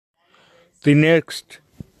The next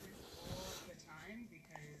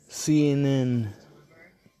CNN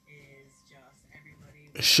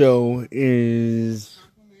show is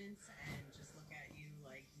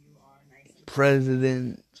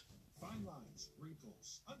President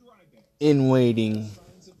in Waiting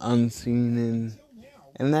on CNN,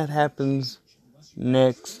 and that happens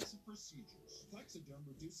next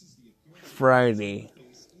Friday.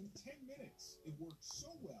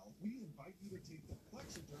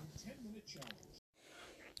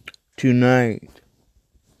 Tonight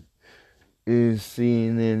is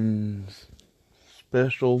CNN's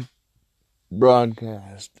special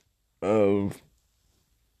broadcast of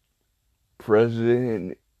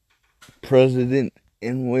President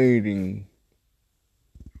in Waiting,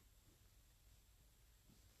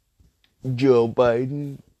 Joe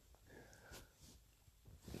Biden,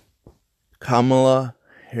 Kamala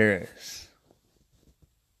Harris.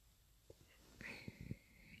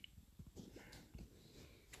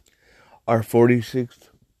 Our 46th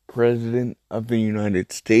President of the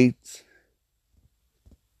United States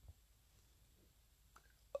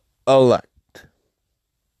elect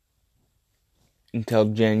until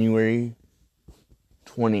January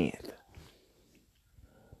 20th.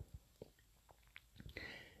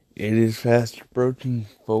 It is fast approaching,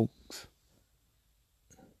 folks.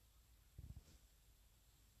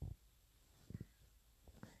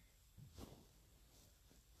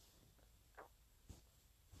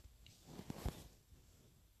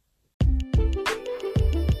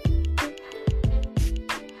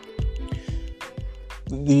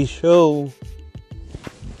 The show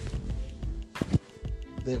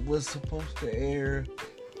that was supposed to air,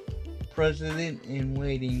 President in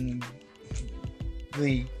Waiting,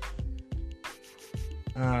 the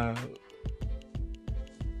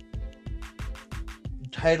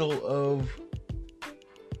title of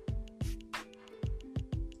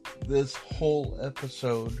this whole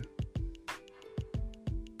episode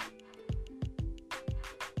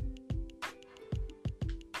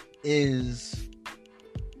is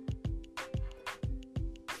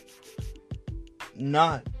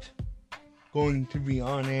not going to be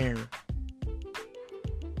on air.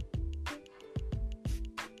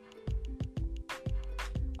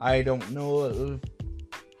 I don't know if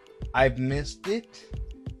I've missed it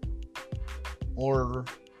or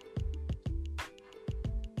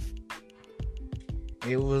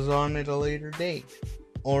it was on at a later date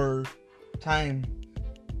or time.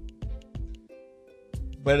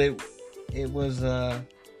 But it was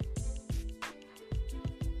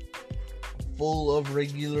full of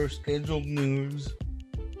regular scheduled news,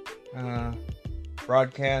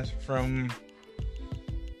 broadcast from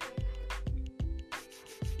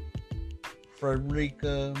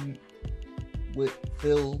Frederica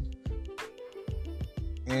Whitfield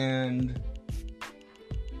and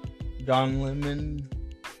Don Lemon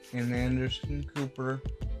and Anderson Cooper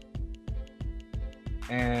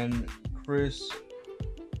and Chris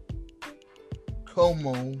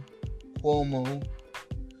Cuomo.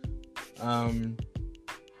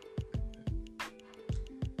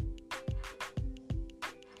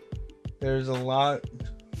 There's a lot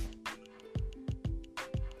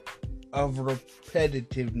of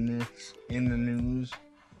repetitiveness in the news.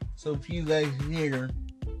 So if you guys hear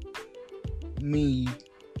me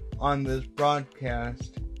on this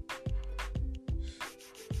broadcast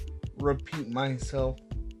repeat myself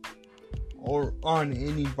or on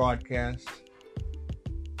any broadcast,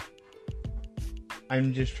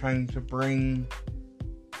 I'm just trying to bring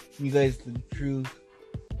you guys the truth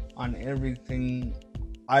on everything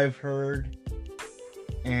I've heard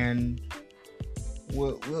and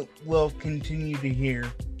will continue to hear.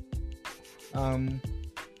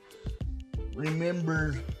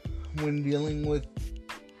 Remember when dealing with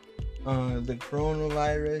the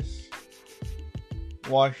coronavirus,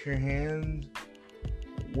 wash your hands,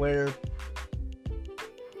 wear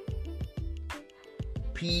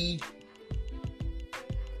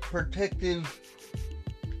protective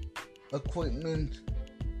equipment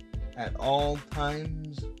at all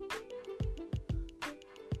times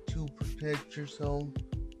to protect yourself,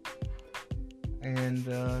 and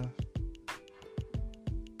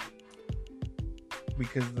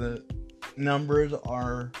because the numbers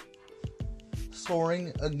are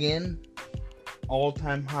soaring again,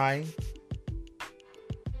 all-time high.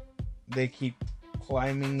 They keep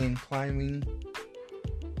climbing and climbing.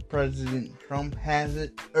 President Trump had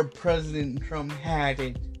it,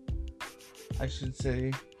 I should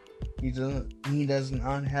say. He does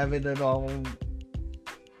not have it at all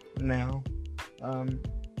now.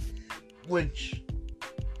 Which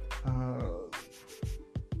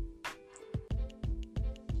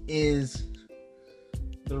is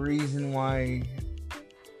the reason why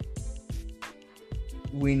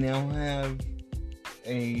we now have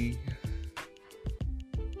a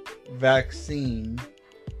vaccine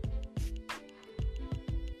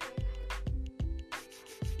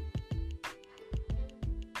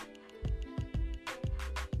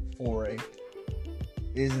for it.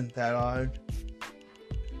 Isn't that odd?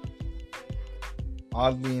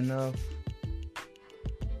 Oddly enough,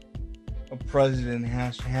 a president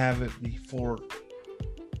has to have it before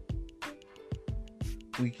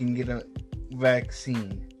we can get a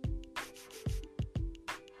vaccine.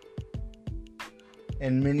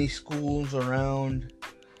 And many schools around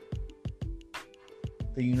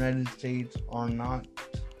the United States are not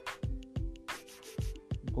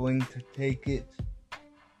going to take it.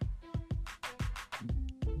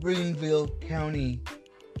 Greenville County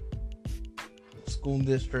School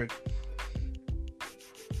District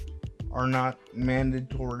are not mandated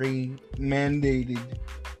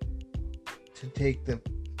to take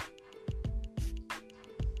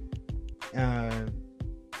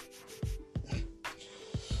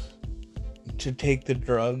the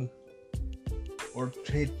drug or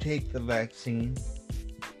to take the vaccine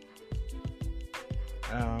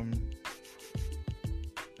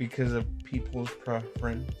because of people's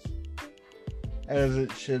preference, as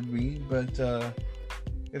it should be. But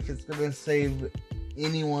if it's gonna save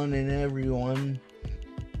anyone and everyone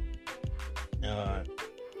that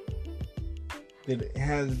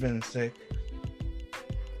has been sick,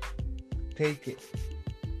 take it.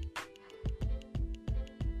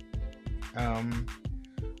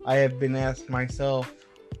 I have been asked myself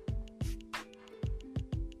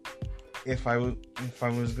if I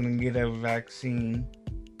was gonna get a vaccine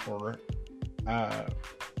or a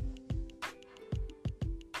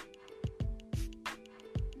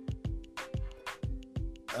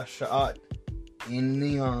shot in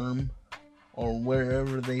the arm or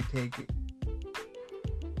wherever they take it,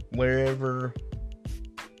 wherever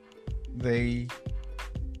they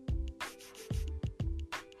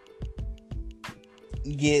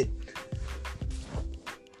get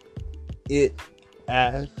it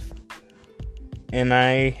at, and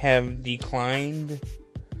I have declined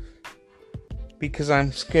because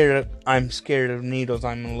I'm scared of needles.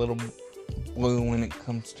 I'm a little blue when it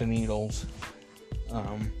comes to needles.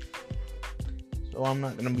 So I'm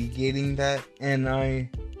not gonna be getting that, and I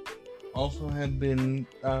also have been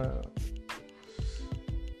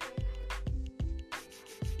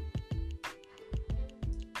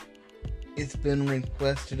it's been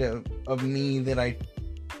requested of me that I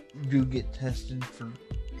do get tested for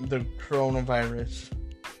the coronavirus.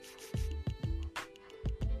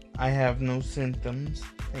 I have no symptoms,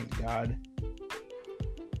 thank God.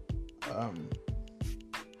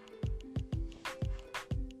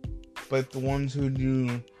 But the ones who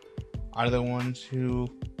do are the ones who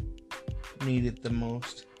need it the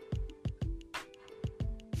most.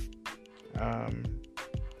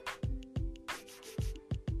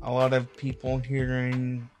 A lot of people here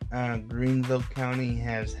in Greenville County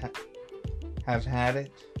have had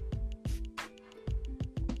it,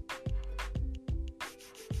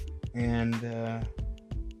 and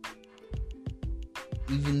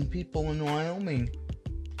even people in Wyoming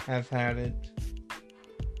have had it.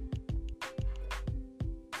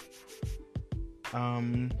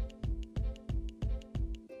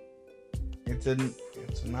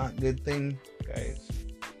 It's a not good thing, guys.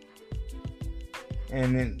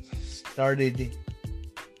 And it started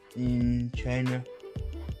in China.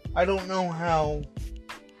 I don't know how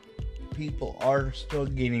people are still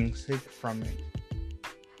getting sick from it.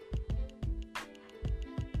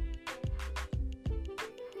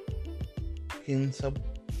 Can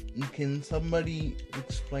somebody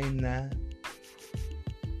explain that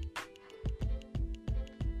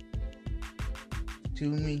to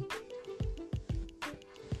me?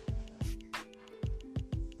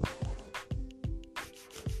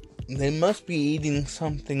 They must be eating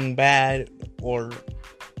something bad or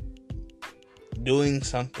doing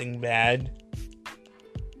something bad,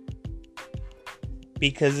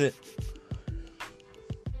 because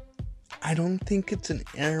I don't think it's an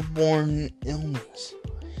airborne illness.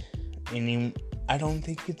 I don't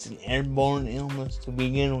think it's an airborne illness to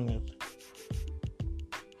begin with.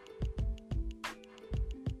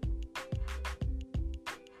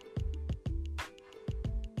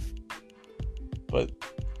 But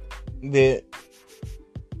the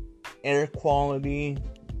air quality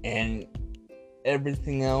and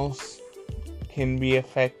everything else can be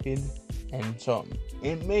affected, and so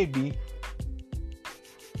it may be.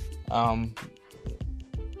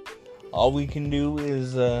 All we can do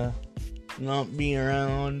is not be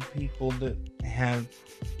around people that have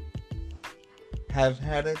have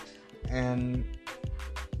had it and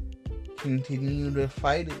continue to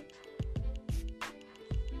fight it,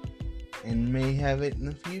 and may have it in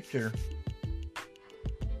the future.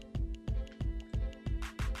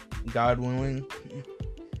 God willing,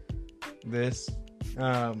 this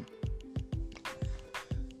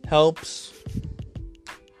helps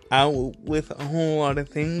out with a whole lot of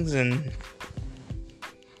things, and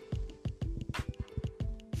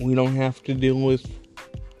we don't have to deal with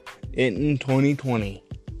it in 2020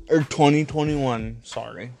 or 2021.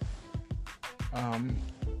 Sorry.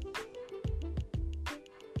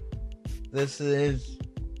 This is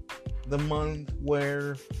the month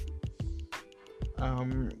where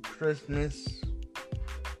Christmas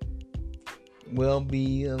will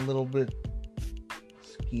be a little bit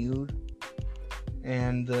skewed,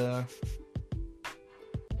 and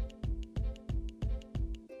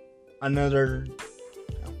another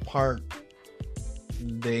part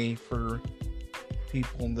day for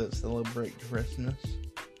people that celebrate Christmas.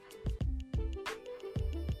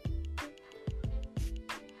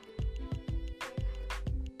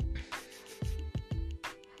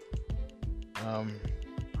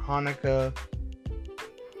 Hanukkah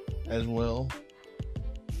as well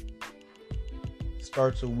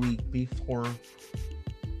starts a week before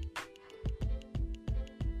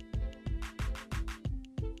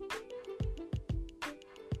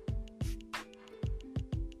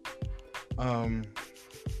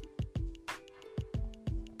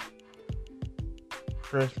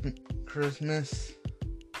Christmas,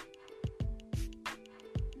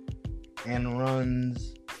 and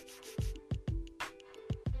runs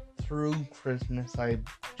through Christmas, I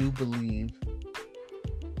do believe.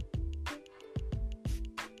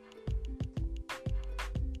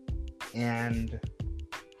 And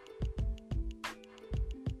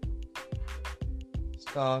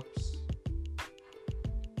stops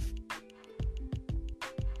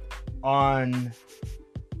on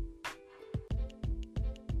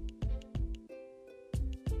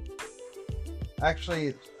actually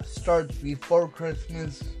it starts before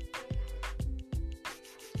Christmas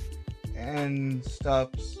and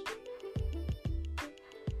stops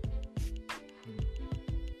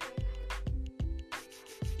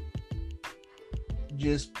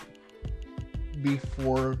just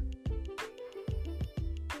before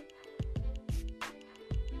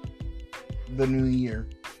the new year.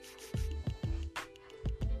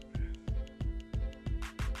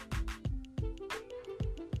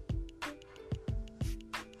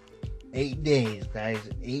 Eight days, guys.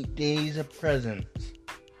 8 days of presents.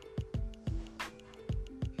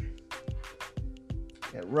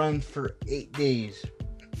 It runs for 8 days.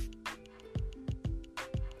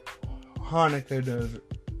 Hanukkah does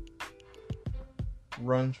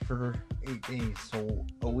runs for 8 days, so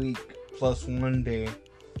a week plus 1 day.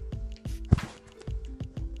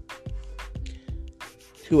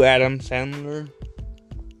 To Adam Sandler,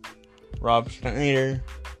 Rob Schneider,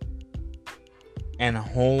 and a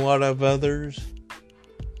whole lot of others.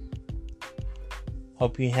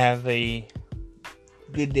 Hope you have a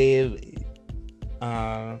good day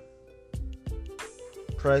of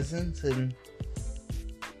presents, and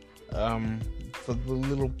for the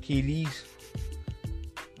little kiddies,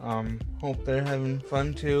 hope they're having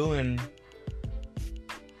fun too, and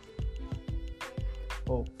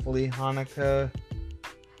hopefully Hanukkah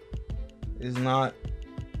is not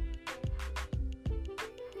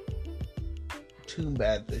too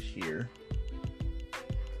bad this year.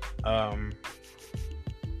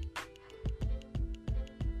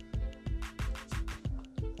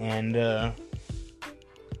 And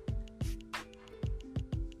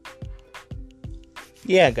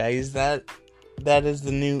yeah, guys, that is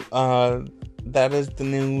the new that is the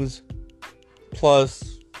news,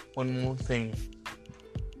 plus one more thing.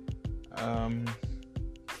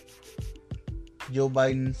 Joe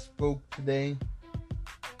Biden spoke today,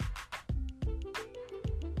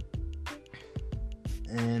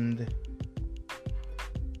 and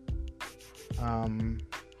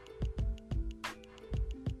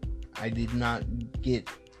I did not get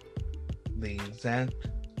the exact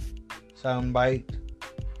soundbite.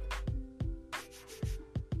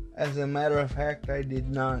 As a matter of fact, I did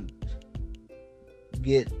not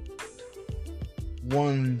get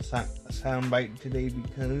one soundbite today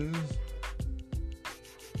because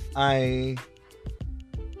I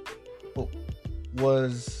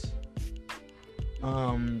was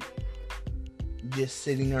just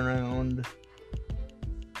sitting around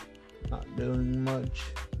not doing much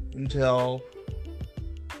until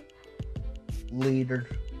later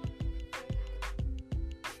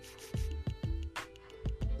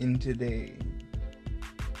in today.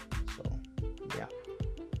 So yeah,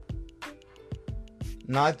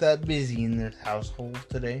 Not that busy in this household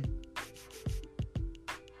today.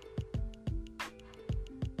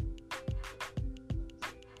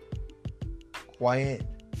 Quiet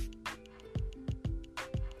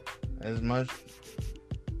as much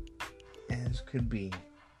as could be.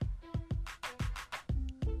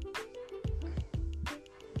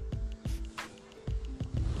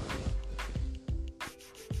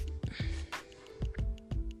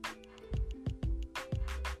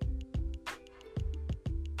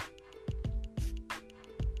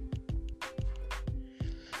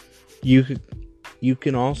 You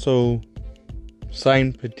can also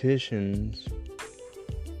sign petitions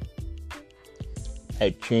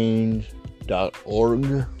at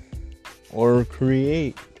change.org or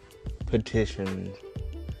create petitions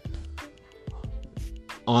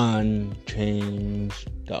on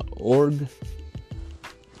change.org.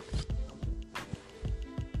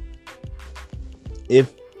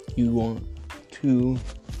 If you want to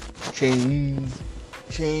change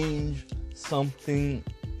something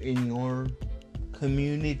in your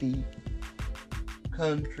community,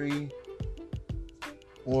 country,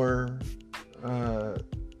 or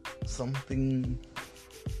something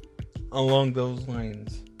along those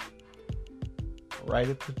lines, write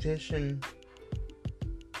a petition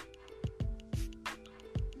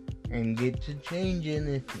and get to changing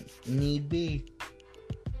if need be.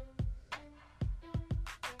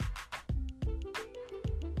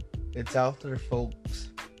 It's out there, folks.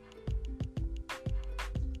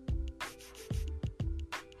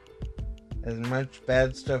 As much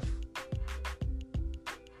bad stuff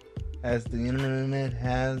as the internet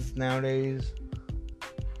has nowadays,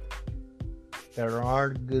 there are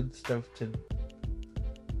good stuff to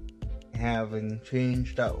have, and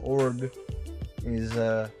change.org is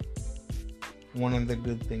one of the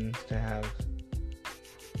good things to have.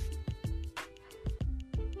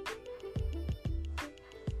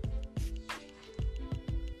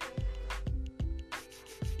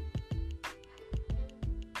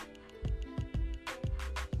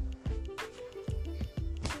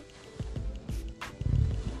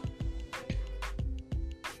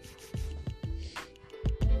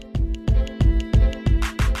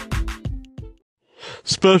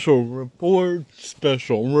 Special report,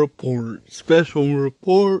 special report, special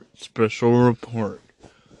report, special report.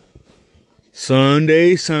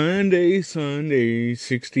 Sunday,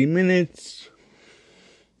 60 Minutes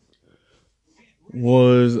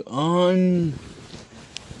was on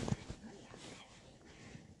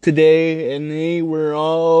today, and they were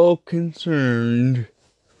all concerned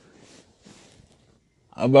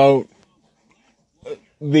about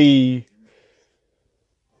the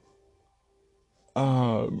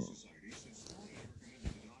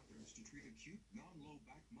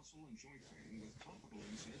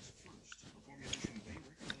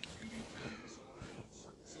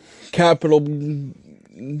Capitol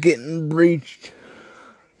getting breached,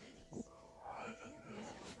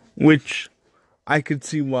 which I could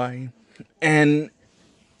see why. And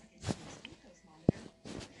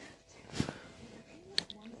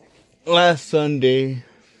last Sunday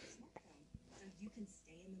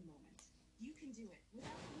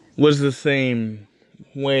was the same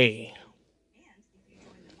way.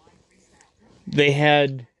 They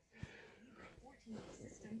had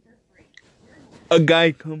a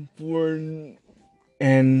guy come forward,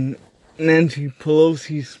 and Nancy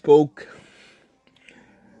Pelosi spoke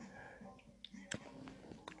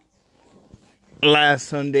last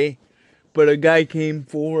Sunday, but a guy came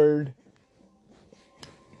forward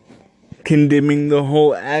condemning the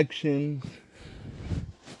whole action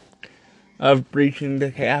of breaching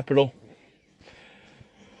the Capitol.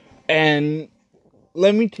 And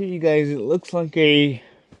let me tell you guys, it looks like a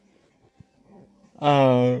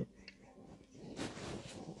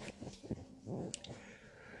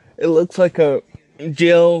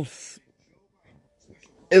jail.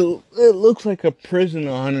 It looks like a prison,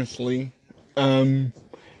 honestly.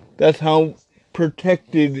 That's how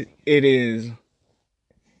protected it is.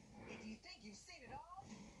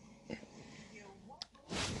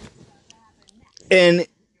 And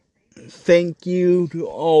thank you to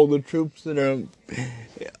all the troops that have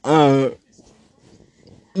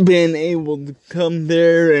been able to come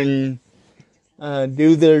there and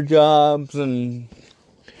do their jobs and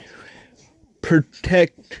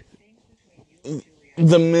protect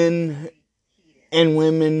the men and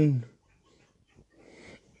women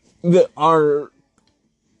that are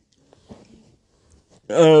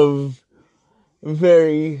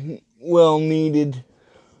very well needed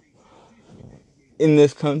in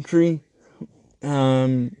this country.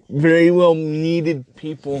 Very well needed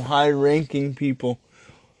people, high ranking people.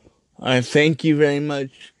 Thank you very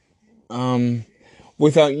much.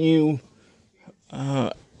 without you,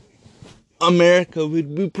 America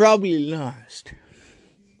would be probably lost.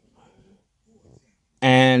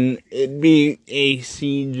 And it'd be a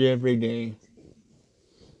siege every day.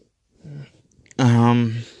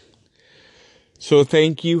 So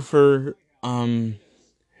thank you for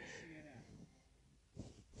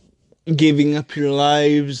giving up your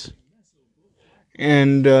lives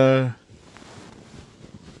and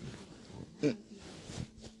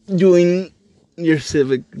doing your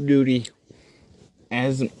civic duty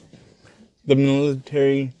as the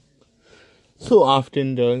military so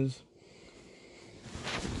often does.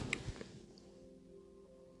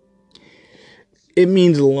 It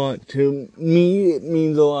means a lot to me. It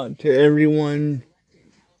means a lot to everyone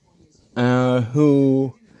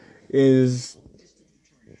who is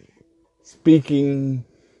speaking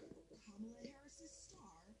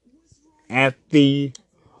at the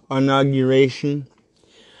inauguration.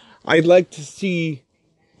 I'd like to see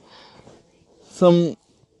something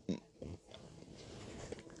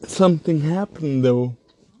happen though.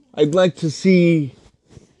 I'd like to see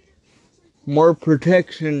more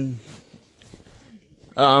protection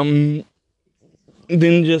than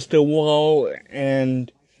just a wall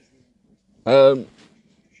and a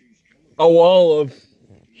wall of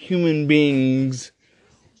human beings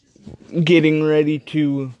getting ready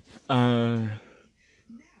to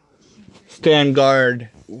stand guard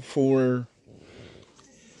for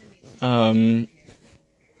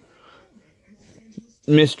Mr.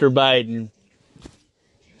 Biden.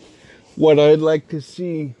 What I'd like to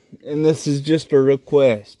see, and this is just a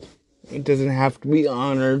request, it doesn't have to be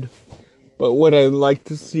honored, but what I'd like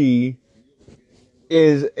to see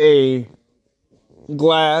is a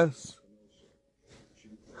glass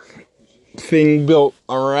thing built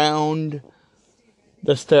around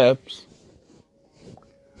the steps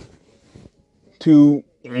to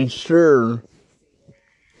ensure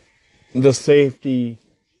the safety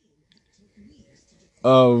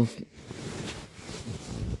of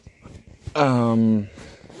the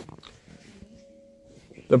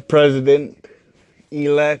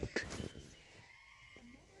president-elect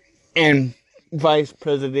and vice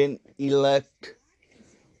president-elect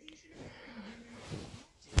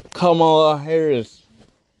Kamala Harris.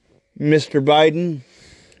 Mr. Biden,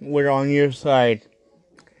 we're on your side.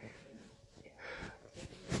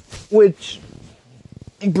 Which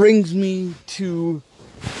brings me to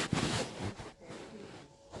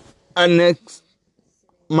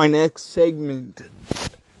my next segment.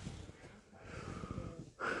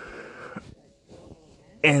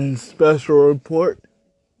 And special report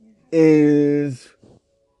is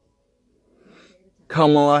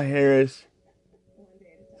Kamala Harris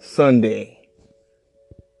Sunday.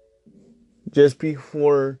 Just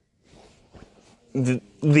before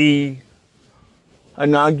the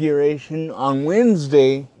inauguration on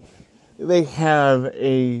Wednesday, they have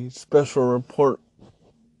a special report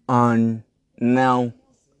on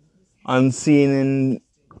CNN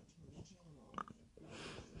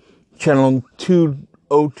channel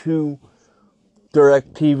 202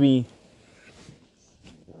 DirecTV.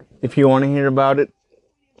 If you want to hear about it,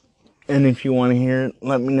 and if you want to hear it,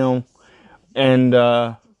 let me know. And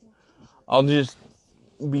I'll just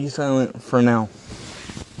be silent for now.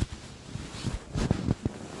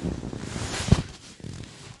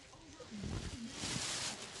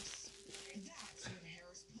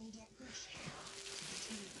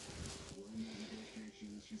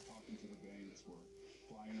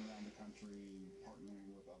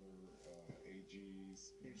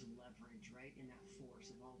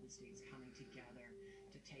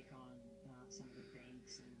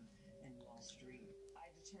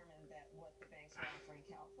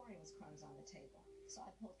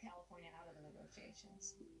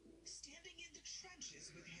 Standing in the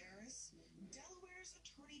trenches with Harris, Delaware's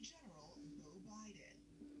Attorney General Beau Biden.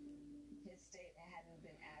 His state hadn't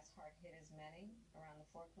been as hard hit as many around the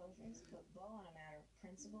foreclosures, but Beau, on a matter of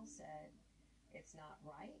principle, said it's not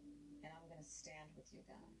right, and I'm going to stand with you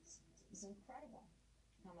guys. It's incredible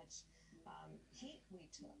how much heat we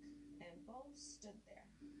took, and Beau stood there.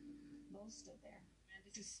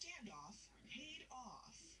 The standoff paid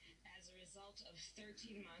off. As a result of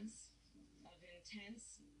 13 months of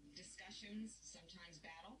intense discussions, sometimes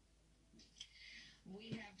battle,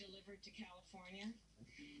 we have delivered to California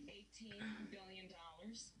 $18 billion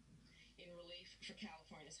in relief for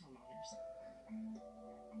California's homeowners.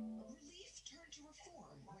 Relief turned to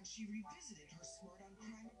reform when she revisited her smart on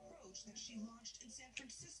crime approach that she launched in San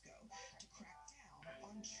Francisco to crack down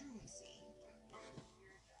on truancy.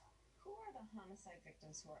 Who are the homicide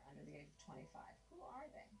victims who are under the age of 25? Who are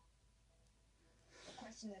they? A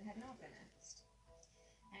question that had not been asked.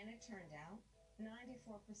 And it turned out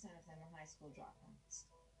 94% of them were high school dropouts.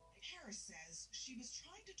 Harris says she was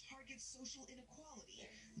trying to target social inequality,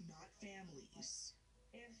 not families.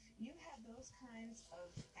 If you have those kinds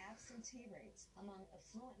of absentee rates among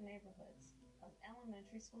affluent neighborhoods of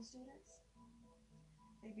elementary school students,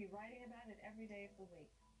 they'd be writing about it every day of the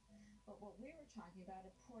week. But what we were talking about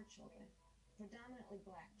are poor children, predominantly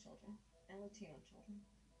black children and Latino children.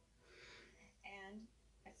 And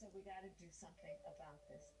I said, we got to do something about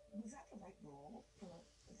this. Was that the right role for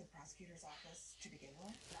the prosecutor's office to begin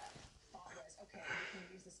with? Thought was, okay, we can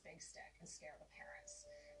use this big stick and scare the parents.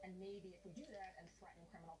 And maybe if we do that and threaten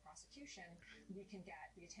criminal prosecution, we can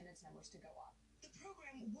get the attendance numbers to go up. The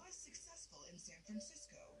program was successful in San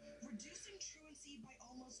Francisco, reducing truancy by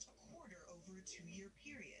almost a quarter over a 2-year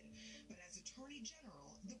period. But as Attorney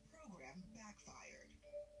General, the program backfired.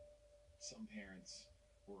 Some parents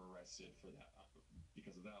were arrested for that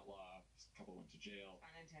because of that law. A couple went to jail.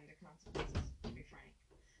 Unintended consequences, to be frank.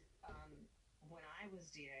 When I was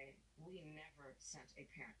DA, we never sent a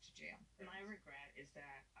parent to jail. My regret is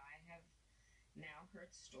that I have now heard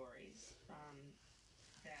stories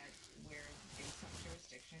that where in some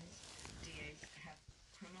jurisdictions, DAs have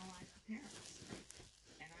criminalized the parents.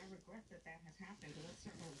 And I regret that that has happened, but that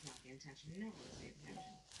certainly was not the intention. Never was the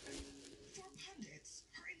intention. For pundits,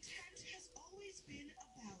 her intent has always been a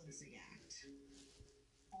balancing act.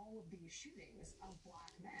 All of these shootings of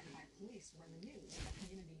black men by police were in the news, and the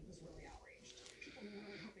community was really outraged. People were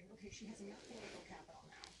really hoping, okay, she has enough political capital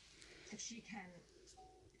now that she can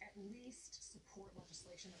at least support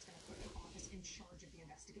legislation that's going to put the office in charge of the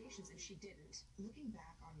investigations, and she didn't. Looking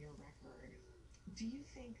back on your record, do you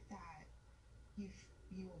think that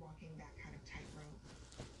you were walking that kind of tightrope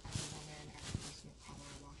as a woman, as a person of color,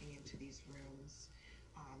 walking into these rooms,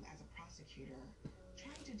 as a prosecutor,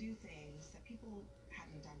 trying to do things that people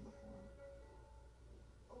hadn't done before?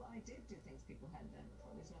 Well, I did do things people hadn't done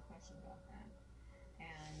before. There's no question about that.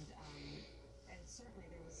 And certainly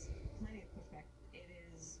there was plenty of pushback. It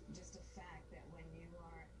is just a fact that when you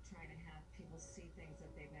are trying to have people see things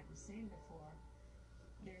that they've never seen before,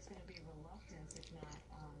 there's going to be reluctance, if not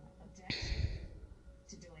objection,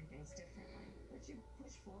 to doing things differently. But you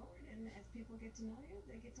push forward, and as people get to know you,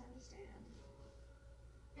 they get to understand.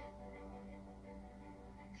 Coming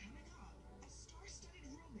up, a star-studded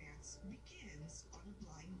romance begins on a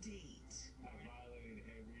blind date. I violated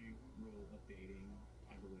every rule of dating,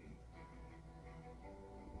 I believe.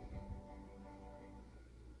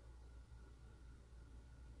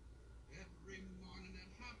 Every morning at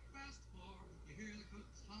 4:30, you hear the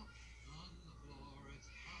cooks hop on the floor. It's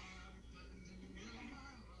hard times in the middle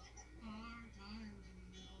mile, hard times in the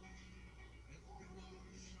middle. Every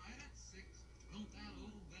morning right at 6, don't that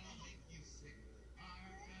old bell make you sick?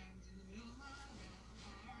 Hard times in the middle mile,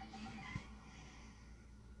 hard times.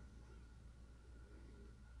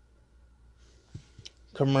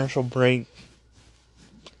 Commercial break.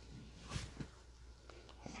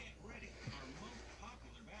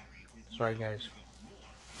 Sorry, guys.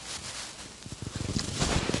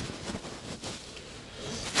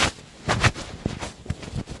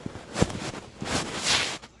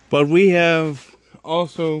 But we have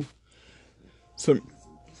also some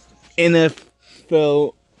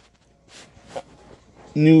NFL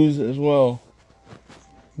news as well.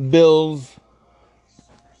 Bills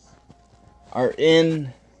are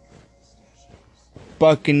in.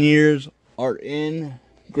 Buccaneers are in.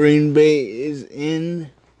 Green Bay is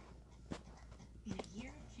in. In a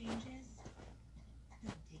year of changes,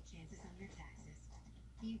 don't take chances on your taxes.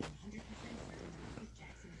 Be 100% certain Marcus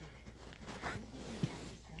Jackson did it. You'll get your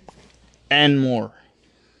taxes done right. And more.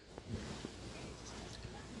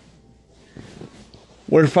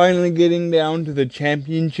 We're finally getting down to the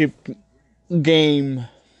championship game.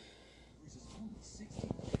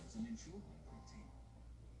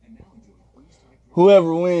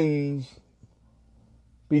 Whoever wins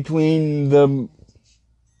between the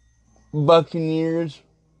Buccaneers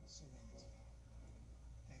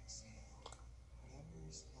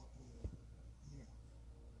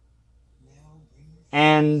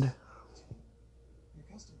and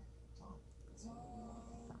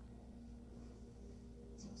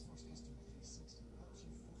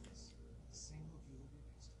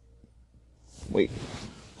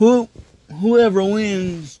whoever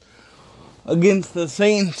wins against the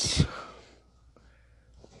Saints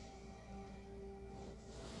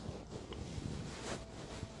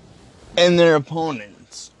and their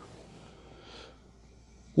opponents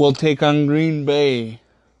will take on Green Bay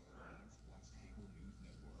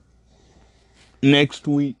next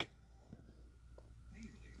week.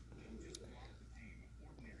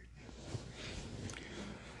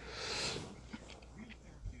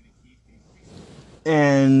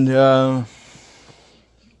 And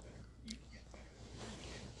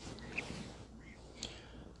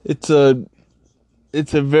it's a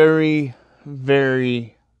very,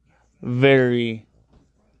 very, very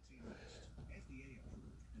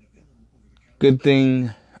good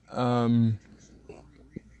thing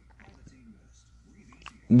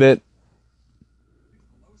that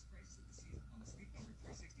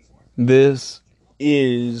this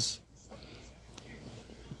is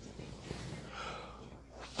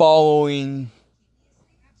following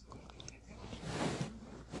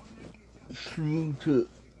through to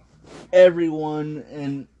everyone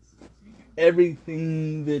and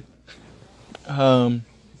everything that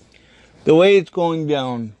the way it's going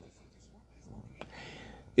down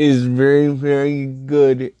is very, very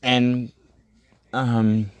good and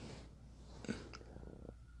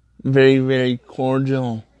very, very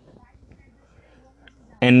cordial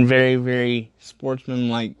and very, very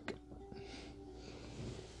sportsmanlike.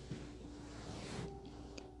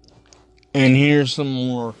 And here's some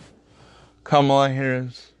more Kamala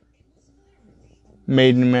Harris,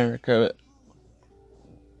 Made in America,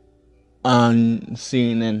 on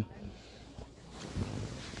CNN.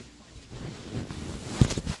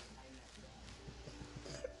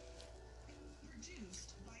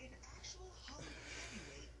 Produced by an actual Hollywood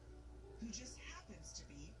heavyweight who just happens to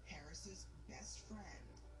be Harris's best friend.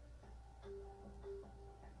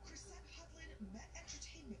 Chrisette Hudlin met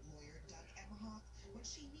entertainment lawyer Doug Emhoff when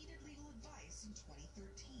she needed legal advice in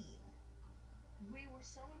 2013. We were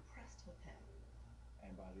so impressed with him.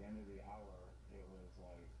 And by the end of the hour, it was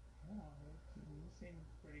like, oh, you seem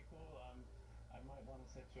pretty cool. I might want to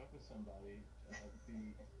set you up with somebody.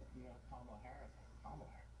 Kamala Harris. Kamala,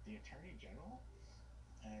 the Attorney General?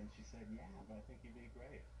 And she said, yeah, but I think you'd be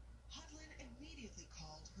great. Hudlin immediately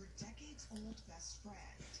called her decades-old best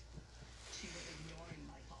friend. She was ignoring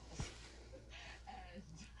my calls. And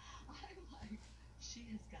I'm like, she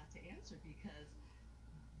has got to answer because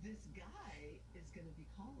this guy is going to be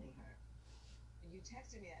calling her. You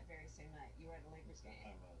texted me that very same night. You were at a Lakers game.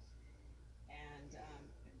 I was. And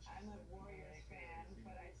I'm a Warriors fan,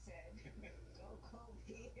 but I said, go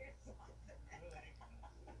Kobe or something.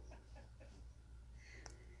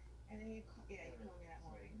 And then you called me that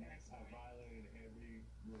morning. The next I morning. violated every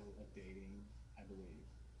rule of dating, I believe.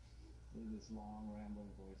 This long,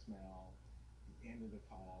 rambling voicemail. Ended the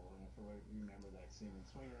call, and if I remember that scene in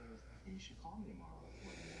Swingers, and you should call me tomorrow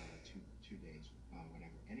when 2 days,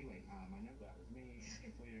 whatever. Anyway, my number, that was me,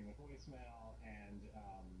 leaving a voicemail, and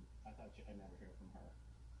I thought I'd never hear from her.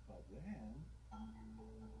 But then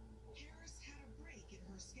Harris had a break in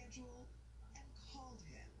her schedule and called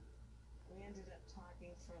him. We ended up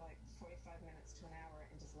talking for like 45 minutes to an hour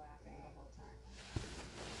and just laughing the whole time.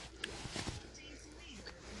 Days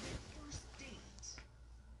later, their first date.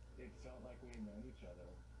 it felt like we had known each other,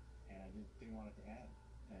 and I just didn't want it to end.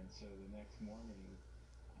 And so the next morning,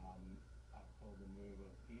 I pulled the move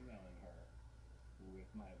of emailing her with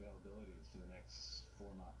my availabilities for the next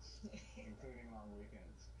 4 months, including long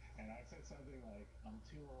weekends. And I said something like, I'm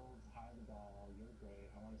too old to hide the ball, you're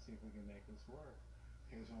great, I want to see if we can make this work.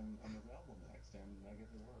 Here's when I'm available next, and I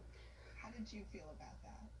get to work. How did you feel about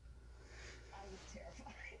that? I was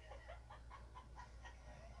terrified.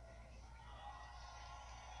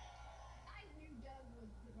 I knew Doug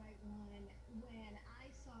was the right one when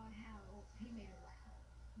I saw how he made her laugh.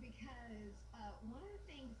 Because one of the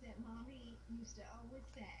things that Mommy used to always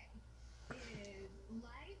say is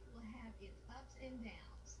life will have its ups and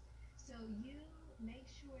downs. So you make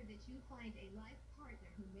sure that you find a life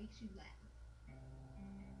partner who makes you laugh.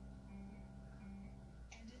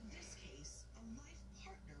 And in this case, a life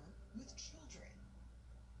partner with children.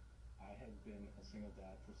 I had been a single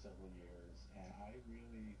dad for several years, and I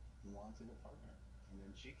really wanted a partner. And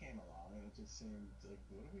then she came along, and it just seemed like,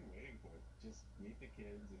 what are we waiting for? Just meet the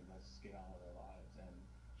kids and let's just get on with our lives. And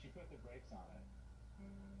she put the brakes on it.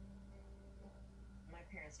 My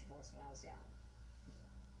parents divorced when I was young.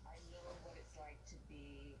 I know what it's like to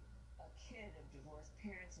be a kid of divorced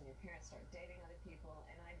parents and your parents start dating other people,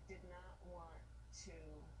 and I did not want to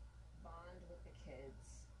bond with the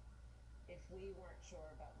kids if we weren't sure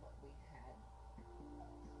about what we had.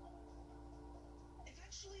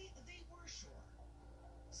 Eventually, they were sure.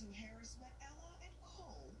 So Harris met Ella and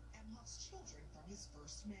Cole, Emhoff's children from his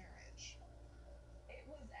first marriage. It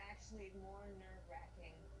was actually more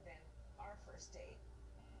nerve-wracking than our first date.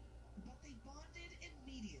 But they bonded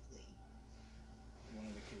immediately. One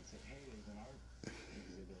of the kids said, hey, there's an art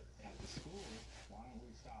exhibit at the school. Why don't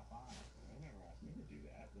we stop by? They never asked me to do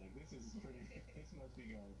that. Like, this is pretty, this must be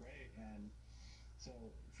going great. And so,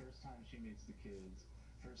 first time she meets the kids,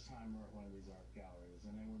 first time we're at one of these art galleries,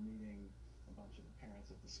 and then we're meeting a a bunch of the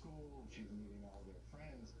parents at the school. She's meeting all their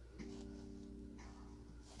friends. More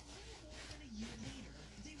than a year later,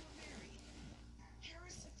 they were married.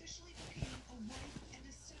 Harris officially became a wife and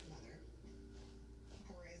a stepmother,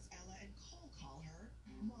 or as Ella and Cole call her,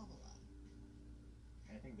 Mamala.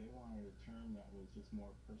 I think they wanted a term that was just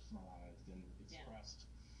more personalized and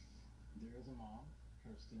expressed. There is a mom,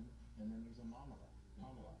 Kirsten, and then there's a Pamela.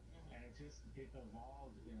 And it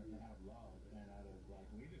evolved out of love and out of like,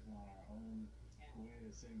 we just want our own way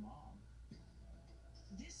to say mom.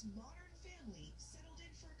 This modern family settled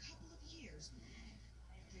in for a couple of years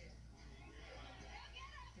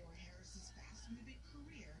before Harris's fast-moving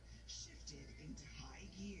career shifted into high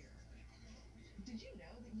gear. Did you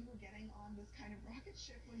know that you were getting on this kind of rocket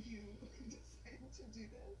ship when you decided to do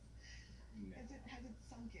this? No. Has it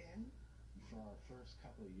sunk in? For our first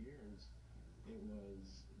couple of years, it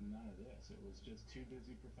was none of this. It was just too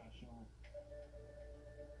busy professional.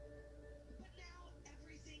 But now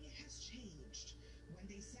everything has changed. When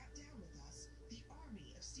they sat down with us, the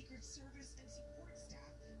army of Secret Service and support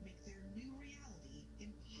staff make their new reality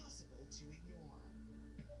impossible to ignore.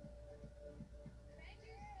 Thank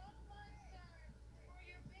you so much, sir, for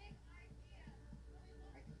your big idea.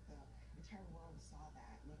 I think the entire world saw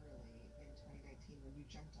that literally in 2019 when you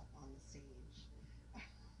jumped up on the stage.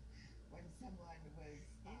 When someone was.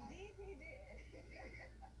 Indeed, he did.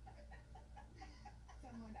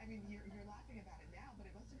 Someone, I mean, you're laughing about it now, but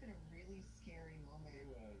it must have been a really scary moment. It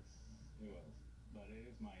was. But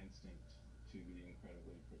it is my instinct to be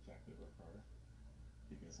incredibly protective of her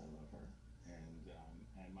because I love her and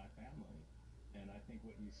my family. And I think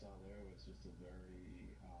what you saw there was just a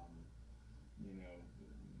very,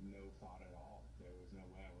 no thought at all. There was no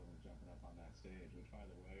way I wasn't jumping up on that stage, which by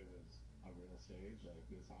the way was a real stage like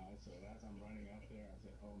this high. So as I'm running up there, I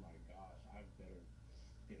said, oh my gosh, I better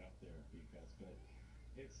get up there but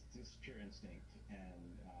it's just pure instinct.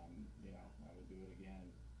 And, I would do it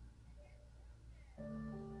again.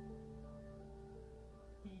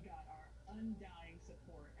 He got our undying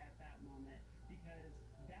support at that moment because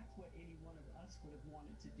that's what any one of us would have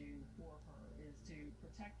wanted to do for her, is to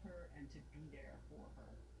protect her and to be there for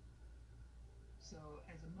her. So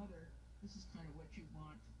as a mother, this is kind of what you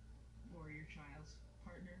want for your child's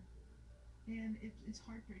partner. And it's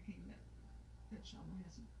heartbreaking that Shama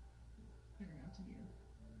hasn't been around to meet him.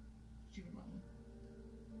 She would love him.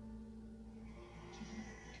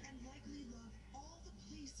 And likely love all the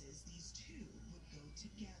places these two would go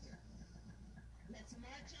together. Let's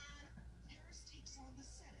march on. Harris takes on the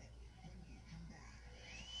Senate when we come back.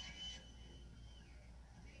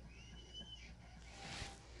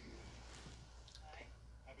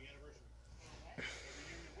 Happy anniversary. Every year you're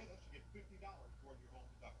with us, you get $50 toward your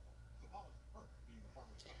home deductible. It's a policy perk being a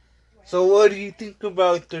farmer's customer. So what do you think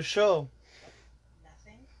about the show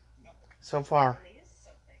Nothing. so far? Really is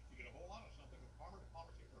something. You get a whole lot of something with farmer's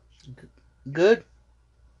policy perks. Good?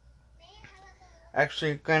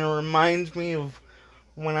 Actually, it kind of reminds me of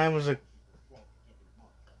when I was a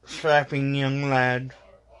strapping young lad.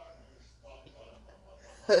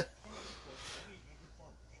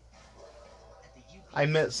 I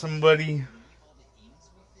met somebody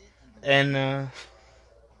and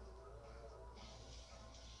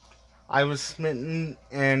I was smitten,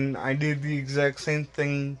 and I did the exact same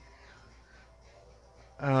thing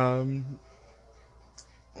a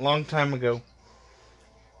long time ago.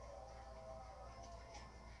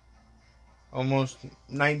 Almost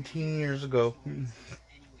 19 years ago.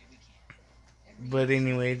 But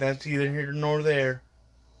anyway, that's either here nor there.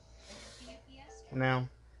 Now,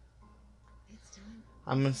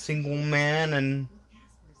 I'm a single man, and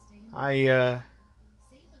I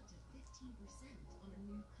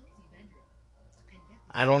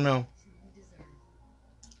don't know.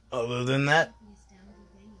 Other than that,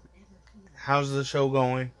 how's the show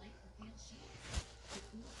going?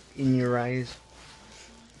 In your eyes?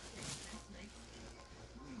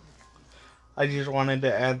 I just wanted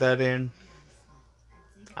to add that in.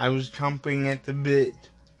 I was chomping at the bit.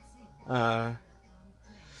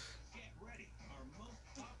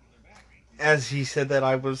 As he said that,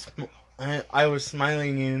 I was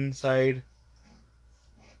smiling inside,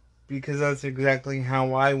 because that's exactly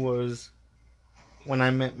how I was when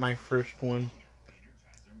I met my first one.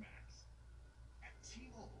 At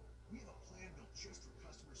T-Mobile, we have a plan built just for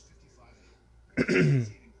customers 55 and older. Saving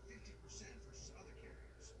 50% versus other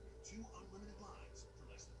carriers. 2 unlimited lines for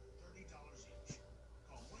less than $30 each.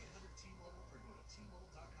 Call 1-800-T-Mobile or go to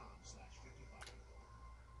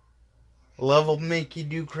T-Mobile.com/55. Love will make you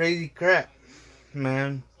do crazy crap,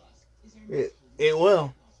 man. It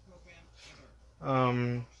will.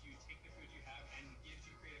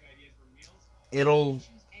 It'll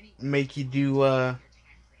make you do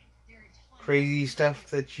crazy stuff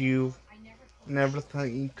that you never thought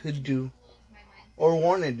you could do or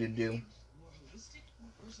wanted to do. More holistic,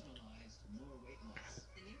 more personalized, more weight loss.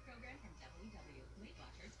 The new program from WW, Weight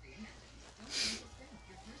Watchers Reimagined. Don't wait until spring.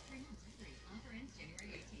 Your first 3 months are free. Offer ends January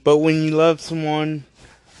 18th. But when you love someone,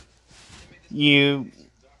 you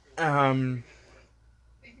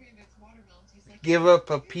give up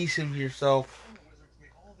a piece of yourself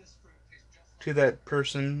to that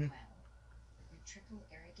person, We triple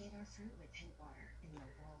irrigate our fruit with hint water in the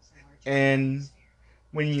world's largest and atmosphere.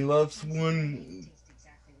 when you love someone, Tastes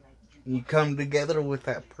exactly like hint you water. come together with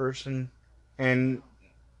that person, and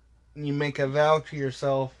you make a vow to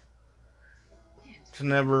yourself to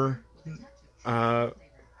never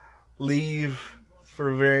leave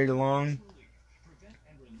for very long,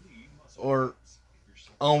 or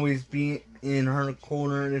always be in her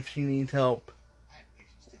corner if she needs help,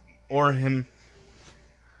 or him.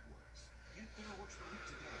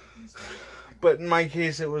 But in my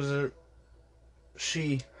case, it was a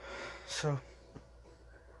she. So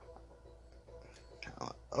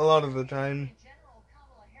a lot of the time, General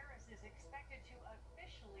Kamala Harris is expected to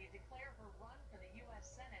officially declare her run for the U.S.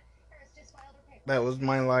 Senate. Harris just filed her papers. that was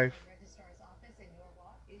my life. Registrar's office in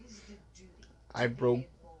Norwalk. It is the duty I to broke play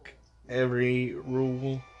bold. every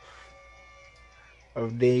rule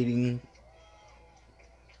of dating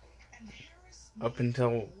And Harris up made until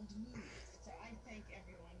bold moves. So I thank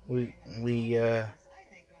everyone we here. I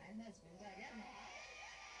thank my husband, Doug Emmer.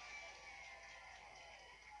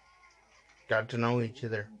 got to know each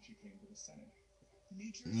other When she came to the Senate.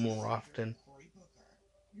 New Jersey more Senator often. Cory Booker.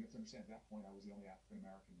 You have to understand, at that point, I was the only African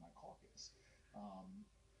American in my caucus.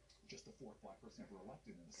 Just the fourth black person ever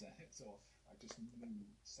elected in the Senate. So I just knew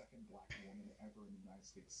second black woman ever in the United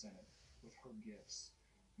States Senate with her gifts,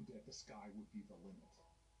 that the sky would be the limit.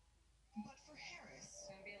 But for Harris, It's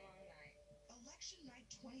gonna be a long night. election night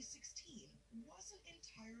 2016 wasn't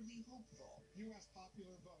entirely hopeful. U.S.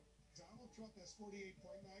 popular vote. Donald Trump has 48.9%.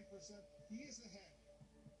 He is ahead.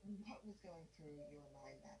 What was going through your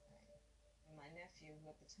mind that night? My nephew, who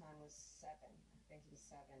at the time was 7, I think he was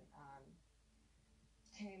 7,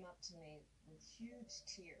 came up to me with huge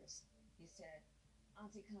tears. He said,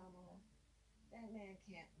 Auntie Kamala, that man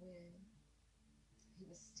can't win. He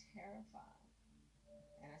was terrified.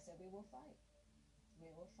 And I said, we will fight.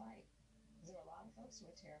 We will fight. There were a lot of folks who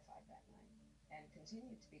were terrified that night and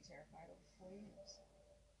continued to be terrified over 4 years.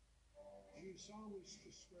 Do you solemnly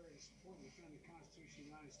swear to support and defend the Constitution of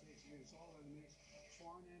the United States against all enemies,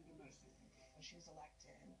 foreign and domestic? When she was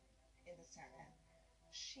elected in the Senate,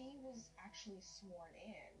 she was actually sworn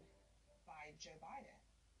in by Joe Biden.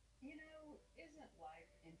 You know, isn't life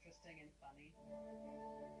interesting and funny?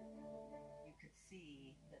 You could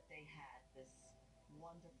see that they had this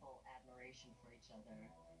wonderful admiration for each other.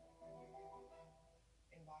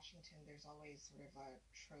 In Washington, there's always sort of a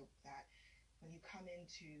trope that when you come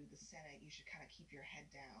into the Senate, you should kind of keep your head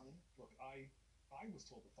down. Look, I was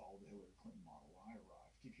told to follow the Hillary Clinton model when I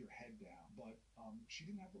arrived. Keep your head down. But she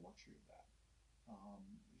didn't have the luxury of that.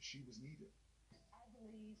 She was needed. I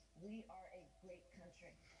believe we are a great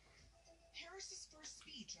country. Harris's first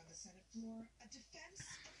speech on the Senate floor, a defense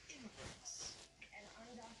of immigrants. An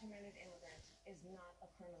undocumented immigrant is not a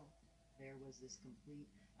criminal. There was this complete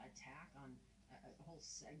attack on a whole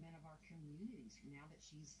segment of our communities. Now that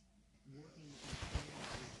she's working in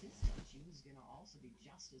the system, she was going to also be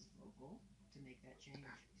just as vocal to make that change.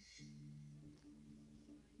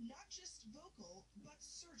 Not just vocal, but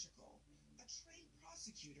surgical. A trained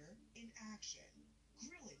prosecutor in action,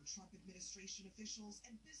 grilling Trump administration officials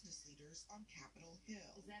and business leaders on Capitol Hill.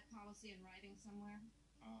 Is that policy in writing somewhere?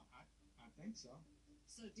 I think so.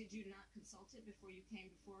 So did you not consult it before you came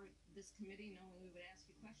before this committee, knowing we would ask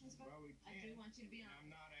you questions about it? Well, we I can't. do want you to be I'm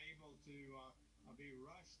honest. not able to be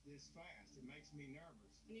rushed this fast. It makes me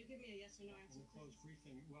nervous. Can you give me a yes or no answer? We'll close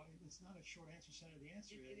briefing. Well, it's not a short answer, Senator. The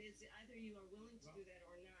answer It is is either you are willing to do that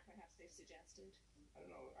or not. Perhaps they've suggested, I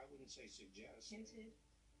don't know. I wouldn't say suggest. hinted,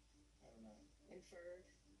 I don't know. inferred.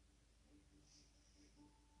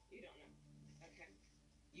 You don't know. Okay.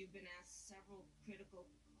 You've been asked several critical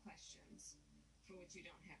questions for which you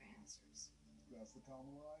don't have answers. That's the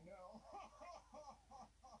Kamala I know.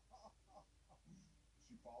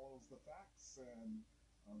 She follows the facts, and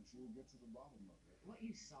she will get to the bottom of it. What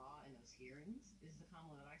you saw in those hearings is the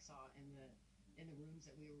Kamala that I saw in the rooms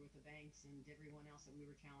that we were with the banks and everyone else that we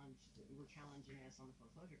were challenging us on the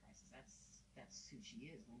foreclosure crisis. That's who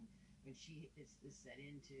she is. When she is set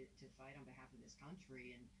in to fight on behalf of this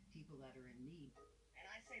country and people that are in need. And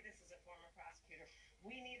I say this as a former prosecutor.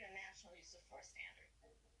 We need a national use of force standard.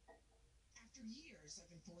 After After years of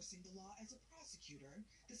enforcing the law as a prosecutor,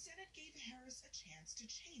 the Senate gave Harris a chance to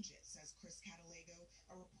change it, says Chris Catalego,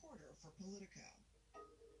 a reporter for Politico.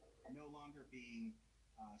 No longer being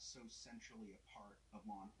so centrally a part of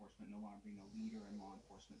law enforcement, no longer being a leader in law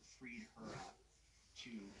enforcement, freed her up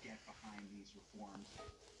to get behind these reforms.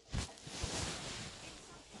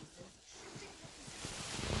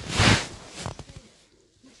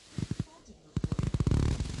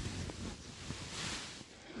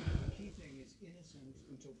 The key thing is innocent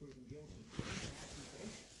until proven guilty.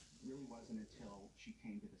 It really wasn't until she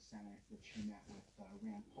came to the Senate that she met with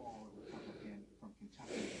Rand Paul, a Republican from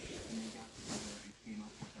Kentucky, and they got together and came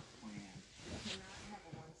up with a plan. We cannot have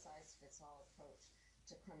a one-size-fits-all approach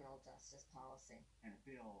to criminal justice policy. And a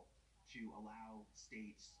bill to allow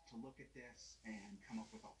states to look at this and come up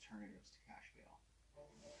with alternatives to cash bail.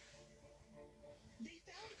 They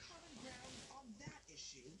found common ground on that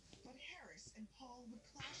issue, but Harris and Paul would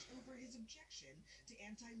clash over his objection to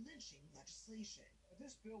anti-lynching legislation.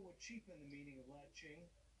 This bill would cheapen the meaning of lynching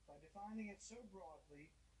by defining it so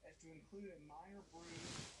broadly as to include a minor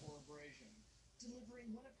bruise or abrasion.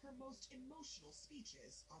 Delivering one of her most emotional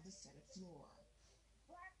speeches on the Senate floor.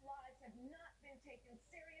 Black lives have not been taken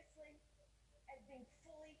seriously as being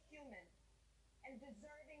fully human and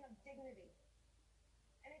deserving of dignity.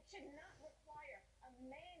 And it should not require a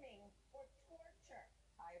maiming or torture.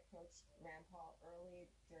 I approached Rand Paul early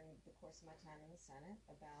during the course of my time in the Senate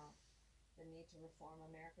about the need to reform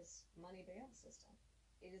America's money bail system.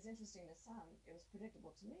 It is interesting to some, it was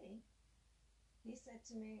predictable to me. He said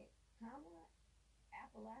to me, Kamala,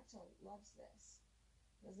 Appalachia loves this,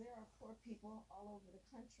 because there are poor people all over the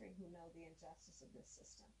country who know the injustice of this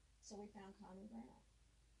system. So we found common ground.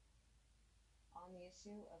 On the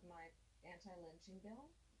issue of my anti-lynching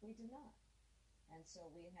bill, we did not. And so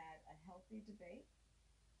we had a healthy debate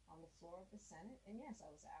on the floor of the Senate. And yes, I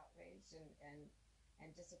was outraged and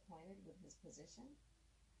disappointed with his position.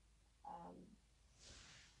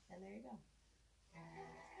 And there you go.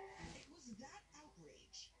 It was that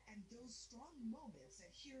outrage and those strong moments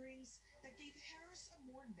at hearings that gave Harris a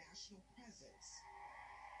more national presence.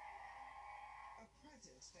 A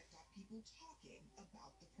presence that got people talking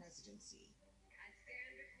about the presidency. I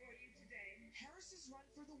stand before you today, Harris's run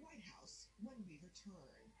for the White House when we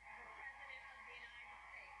return.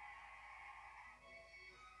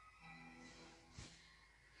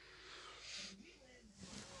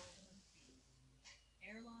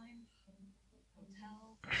 Airlines,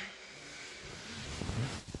 hotels.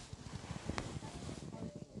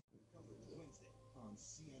 Wednesday on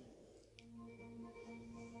CNN.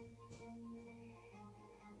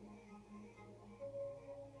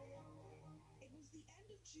 It was the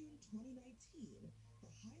end of June 2019, the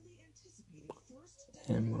highly anticipated first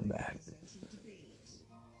And we're back. presidential debate.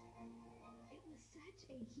 It was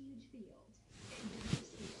such a huge field. A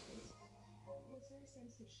diverse field. Was there a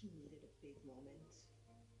sense that she needed a big moment?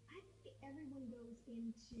 I think everyone goes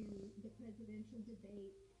into the presidential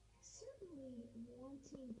debate certainly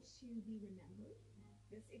wanting to be remembered.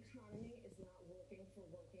 This economy is not working for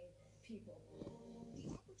working people.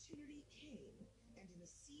 The opportunity came, and in a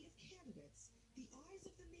sea of candidates, the eyes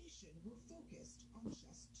of the nation were focused on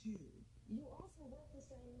just two. You also work the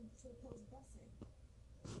same for post busing.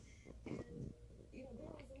 And, you know,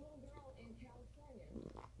 there was a little girl in California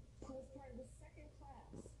who was part of the second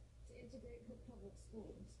class to integrate her public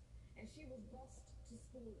schools. And she was bused to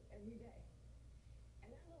school every day.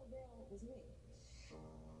 And that little girl was me.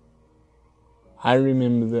 I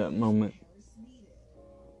remember that moment. Harris needed.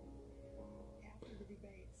 After the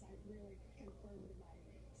debates, I really confirmed my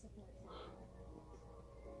support for her.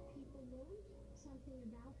 People learned something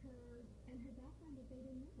about her and her background that they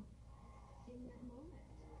didn't know in that moment.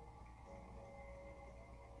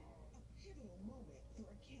 A pivotal moment for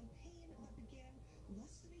a campaign that began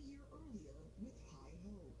less than a year earlier with high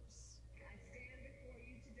hopes. I stand before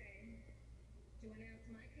you today to announce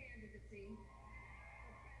my candidacy for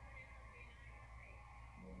President of the United States.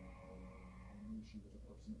 I knew she was a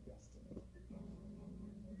person of destiny.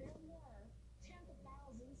 There were tens of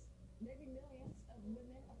thousands, maybe millions of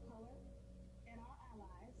women of color and our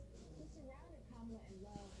allies who surrounded Kamala in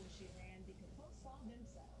love when she ran because folks saw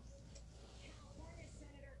themselves. California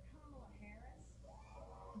Senator Kamala Harris.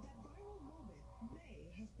 That viral moment may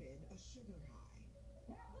have been a sugar high.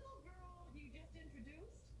 That little girl you just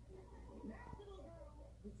introduced, that little girl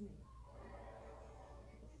was me.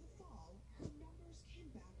 By the fall, her numbers came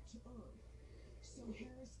back to earth. So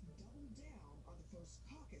Harris doubled down on the first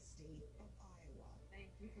caucus state of Iowa.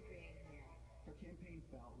 Thank you for being here. Her campaign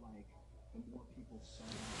felt like the more people saw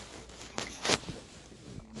her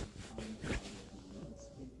in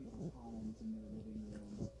people's homes, in their living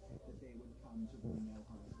rooms, that they would come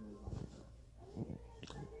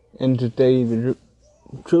And to tell you the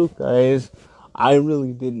truth, guys, I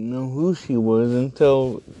really didn't know who she was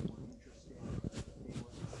until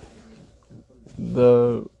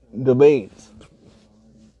the debates.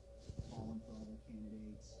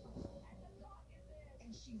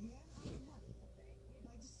 And she ran out of money.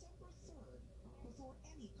 By December 3rd, before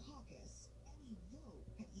any caucus, any vote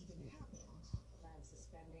had even happened, Plan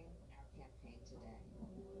suspending our campaign today.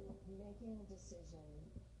 Making a decision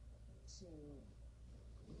to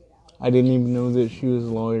get out of I didn't even know that she was a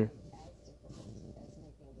lawyer. as difficult as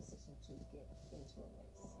making a decision to get into a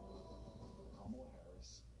race. Kamala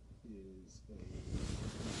Harris is a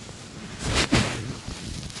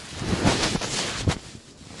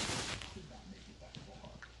could not make it that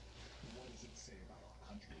far. What does it say about our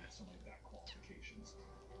country with somebody with that qualifications?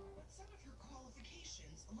 but some of her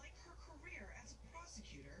qualifications, like her career as a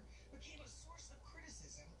prosecutor, became a source of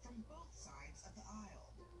criticism from both sides of the aisle.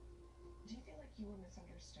 Do you feel like you were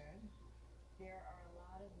misunderstood? There are a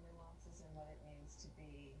lot of nuances in what it means to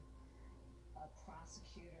be a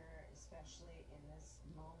prosecutor, especially in this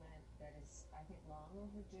moment that is, I think, long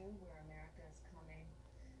overdue, where America is coming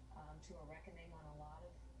to a reckoning on a lot of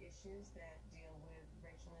issues that deal with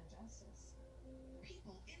racial injustice.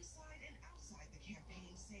 People inside and outside the campaign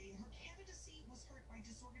say her candidacy was hurt by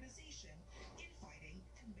disorganization, infighting,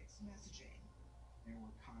 and mixed messaging. There were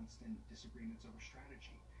constant disagreements over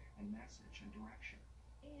strategy and message and direction.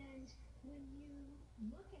 And when you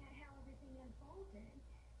look at how everything unfolded,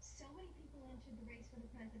 so many people entered the race for the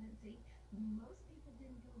presidency. Most people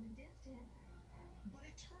didn't go the distance. But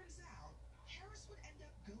it turns out Harris would end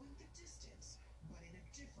up going the distance, but in a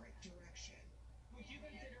different direction. Would you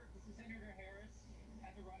consider Senator Harris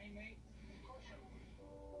as a running mate?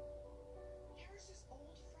 Harris's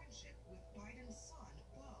old friendship with Biden's son,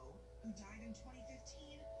 Beau, who died in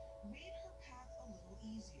 2015, made her path a little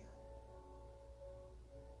easier.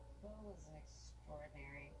 Beau was an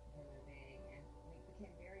extraordinary human being, and we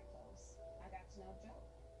became very close. I got to know Joe,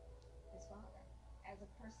 his father, as a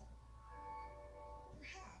person.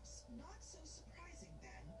 Perhaps not so surprising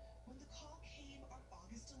then when the call came on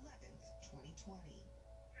August 11th, 2020.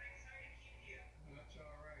 That's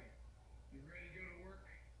all right. You ready to go to work?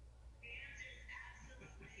 The answer is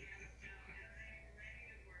absolutely yes, Joe. I'm ready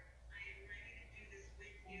to work. I am ready to do this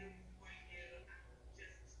with you, for you. I'm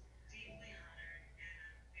just deeply honored and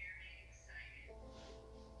I'm very excited.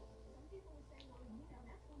 Some people will say, well,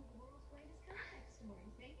 that's one of the world's greatest comeback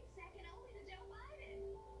stories, maybe second only to Joe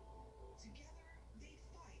Biden. Together, they'd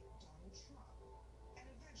fight Donald Trump, and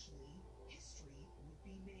eventually, history would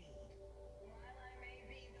be made. While I may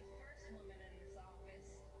be the first woman in this office,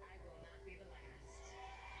 I will not be the last.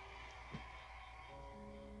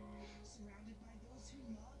 Surrounded by those who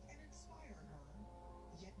love and inspire her,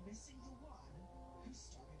 yet missing the one who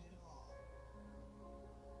started it all.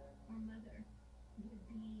 Our mother would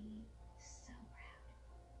be so proud.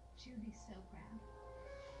 She would be so proud.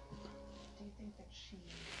 Do you think that she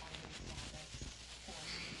always saw this for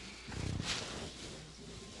you?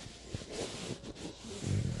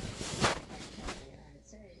 President of the United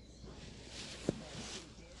States, but she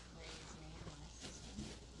did raise me and my sister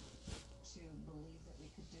to believe that we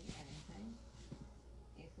could do anything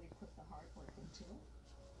if we put the hard work into it.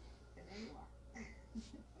 And there you are.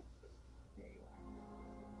 There you are.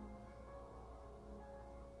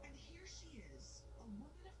 And here she is, a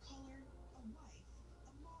woman of color, a wife,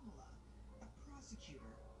 a mamala, a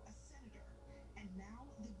prosecutor, a senator, and now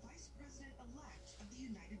the vice president-elect of the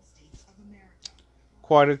United States of America.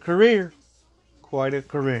 Quite a career. In so many Quite a ways,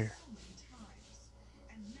 career. so many times.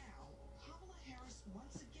 And now, Kamala Harris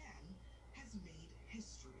once again has made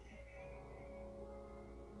history.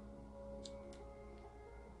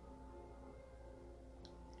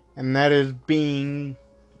 And that is being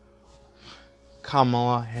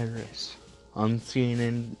Kamala Harris on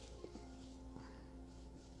CNN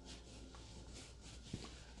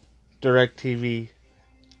DirecTV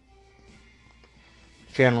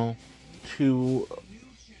channel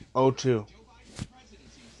 202.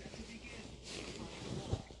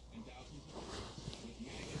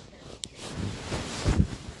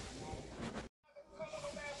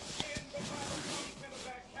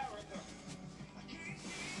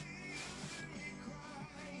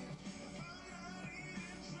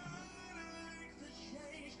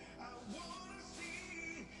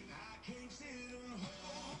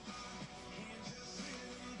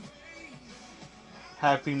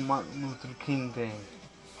 Happy Martin Luther King Day.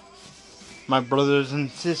 My brothers and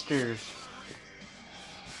sisters.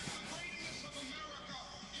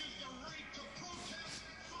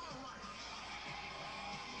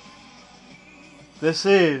 This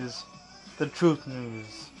is the truth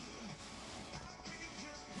news.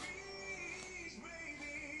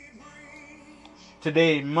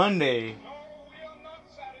 Today, Monday,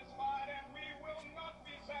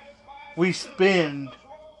 we spend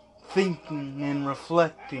thinking and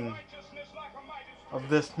reflecting of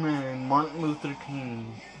this man, Martin Luther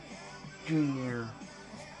King Jr.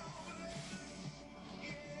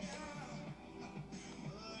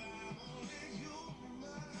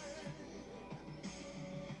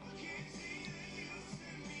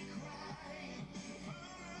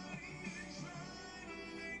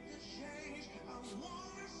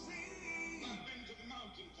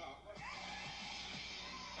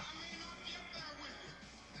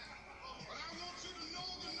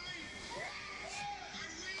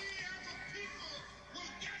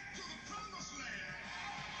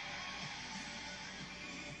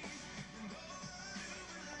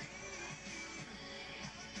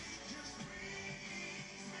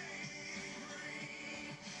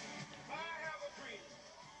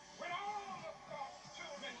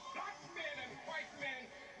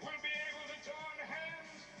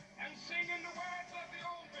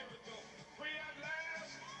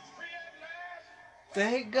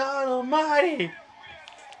 Thank God Almighty!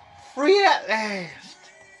 Free at last!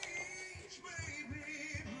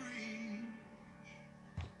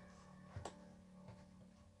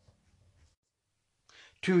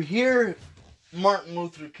 To hear Martin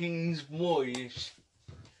Luther King's voice,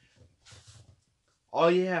 all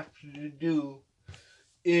you have to do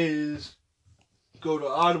is go to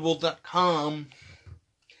audible.com,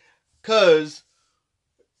 because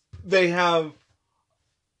they have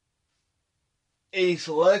a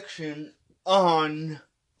selection on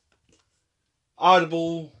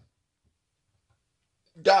audible.com,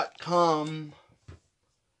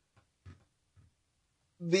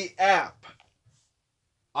 the app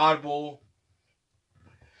Audible,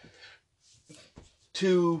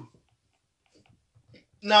 to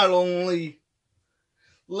not only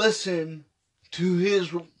listen to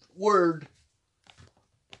his word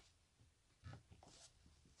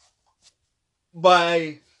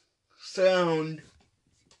by sound,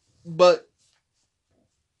 but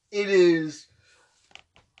it is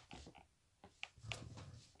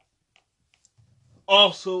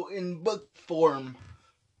also in book form,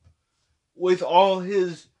 with all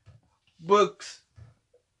his books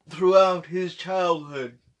throughout his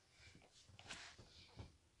childhood.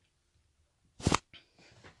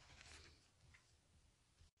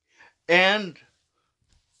 And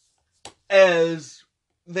as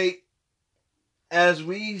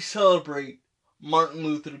we celebrate Martin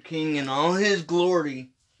Luther King in all his glory,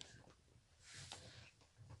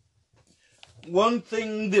 one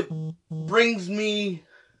thing that brings me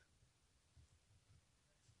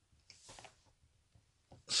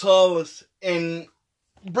solace and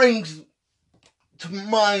brings to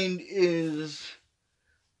mind is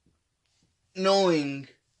knowing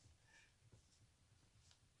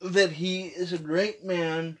that he is a great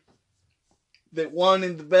man that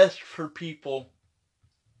wanted the best for people.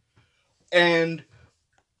 And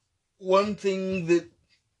one thing that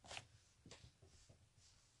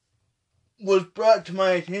was brought to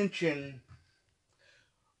my attention,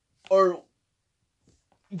 or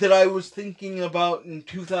that I was thinking about in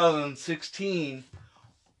 2016,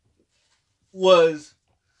 was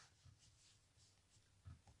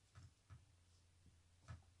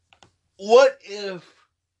what if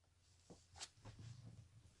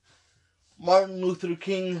Martin Luther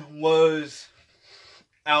King was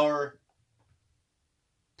our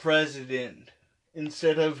president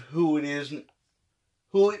instead of who it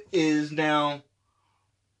is now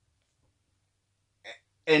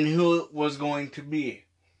and who it was going to be.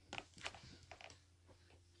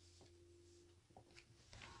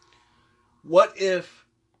 What if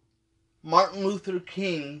Martin Luther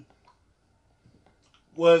King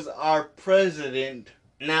was our president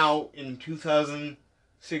now in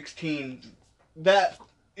 2016? That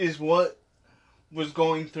is what was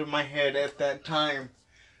going through my head at that time,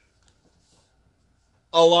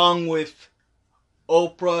 along with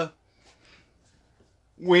Oprah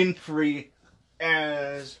Winfrey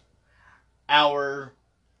as our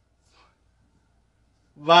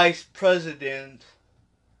vice president.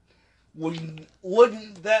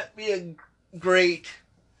 Wouldn't that be a great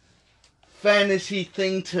fantasy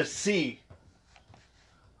thing to see?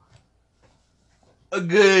 A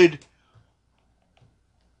good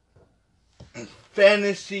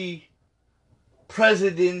fantasy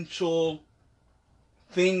presidential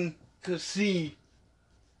thing to see.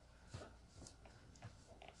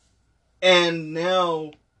 And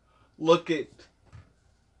now look at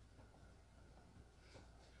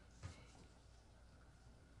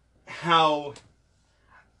how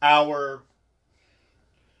our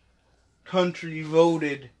country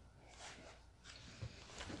voted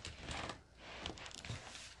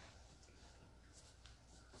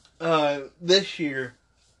this year,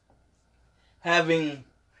 having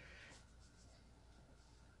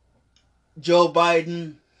Joe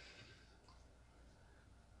Biden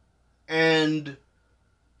and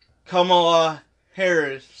Kamala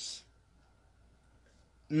Harris,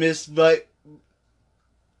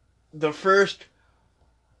 the first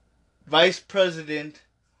vice president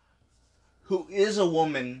who is a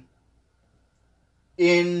woman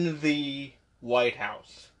in the White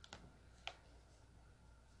House.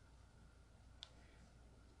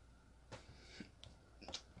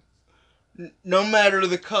 No matter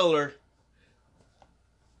the color,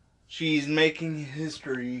 she's making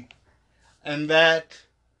history, and that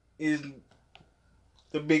is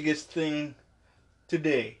the biggest thing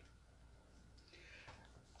today.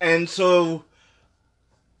 And so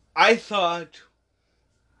I thought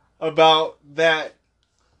about that,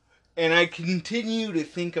 and I continue to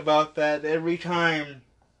think about that every time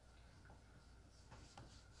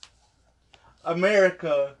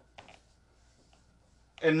America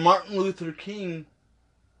and Martin Luther King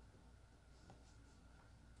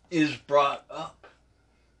is brought up.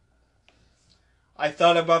 I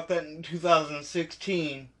thought about that in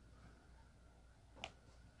 2016,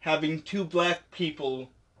 having two black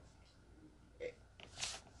people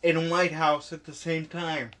in a White House at the same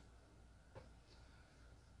time.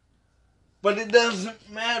 But it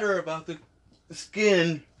doesn't matter about the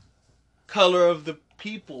skin color of the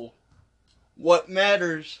people. What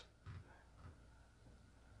matters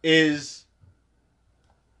is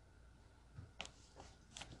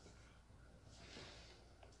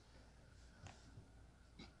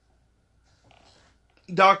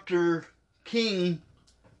Dr. King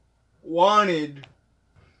wanted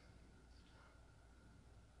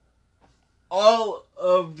all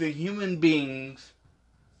of the human beings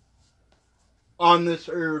on this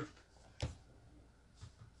earth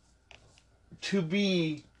to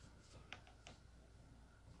be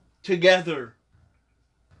together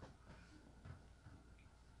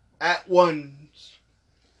at once.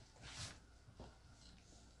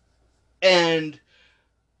 And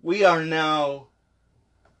we are now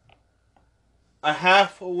a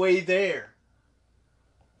halfway there.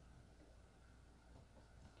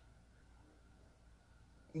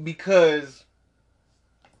 Because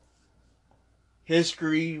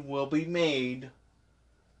history will be made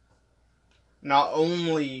not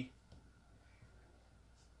only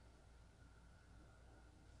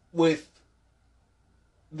with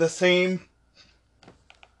the same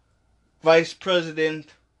vice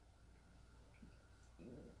president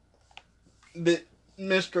that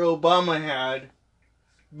Mr. Obama had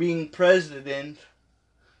being president,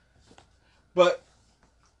 but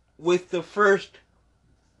with the first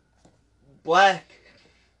black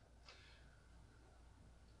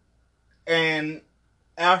and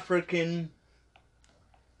African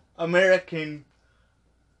American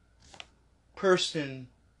person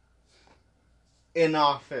in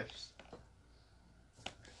office.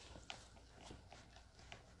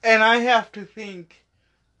 And I have to think,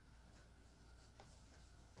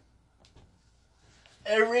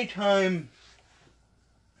 every time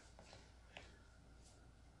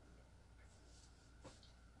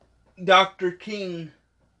Dr. King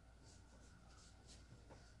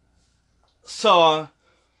saw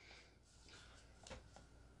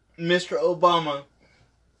Mr. Obama,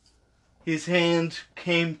 his hands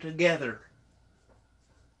came together.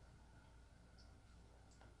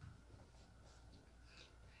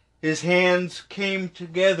 His hands came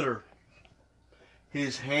together.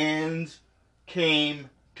 His hands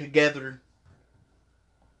came together.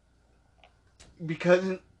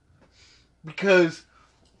 Because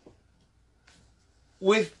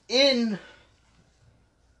within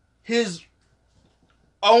his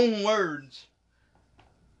own words,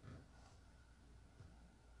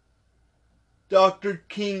 Dr.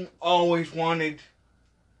 King always wanted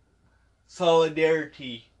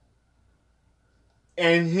solidarity.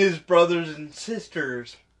 And his brothers and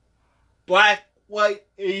sisters, black, white,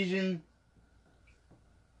 Asian,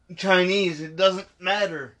 Chinese, it doesn't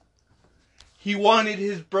matter. He wanted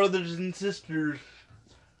his brothers and sisters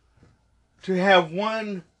to have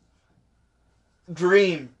one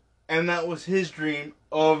dream, and that was his dream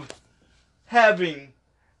of having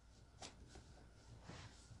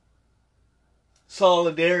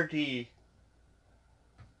solidarity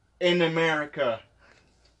in America.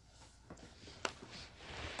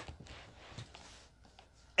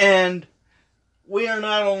 And we are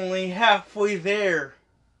not only halfway there,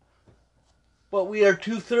 but we are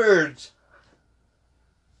 2/3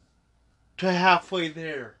 to halfway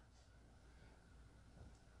there.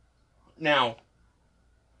 Now,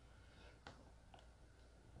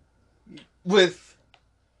 with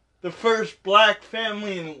the first black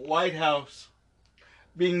family in the White House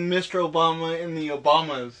being Mr. Obama and the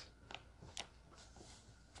Obamas.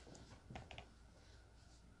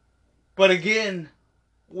 But again,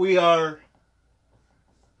 we are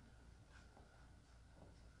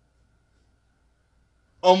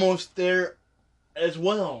almost there as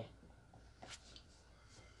well.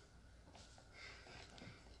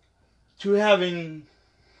 To having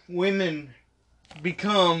women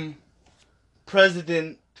become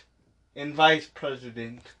president and vice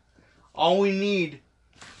president. All we need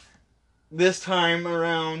this time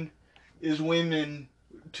around is women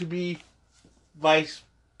to be vice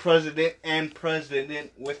president and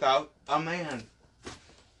president without a man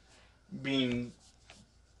being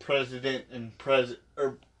president and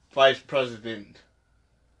vice president.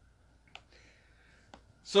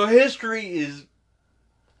 So history is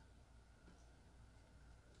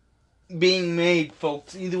being made,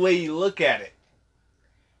 folks, either way you look at it.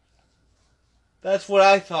 That's what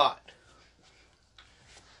I thought.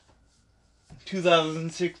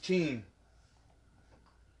 2016.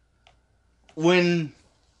 When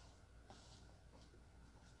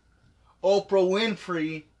Oprah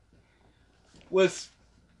Winfrey was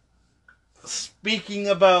speaking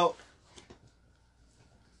about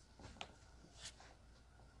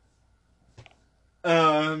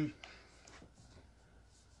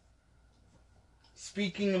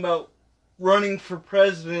running for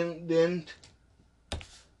president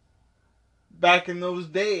back in those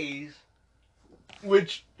days,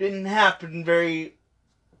 which didn't happen very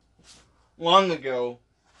long ago,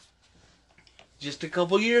 just a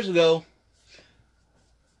couple years ago,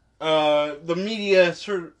 the media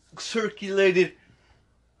circulated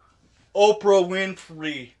Oprah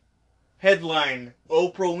Winfrey headline,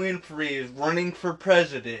 Oprah Winfrey is running for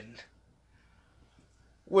president,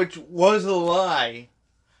 which was a lie,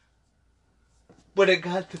 but it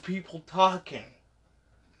got the people talking.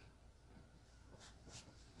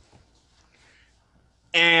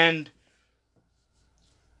 And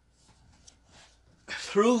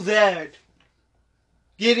through that,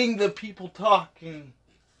 getting the people talking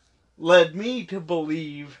led me to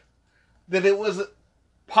believe that it was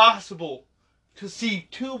possible to see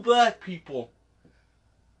two black people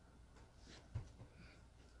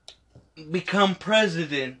become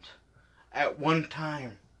president at one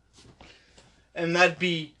time. And that'd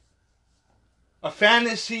be a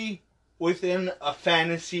fantasy within a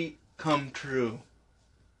fantasy come true.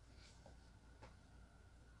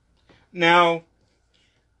 Now,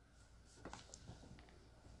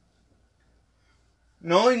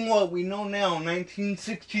 knowing what we know now,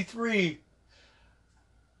 1963,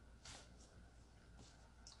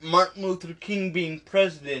 Martin Luther King being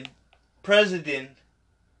president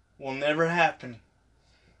will never happen.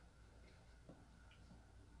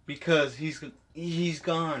 Because he's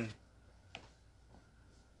gone.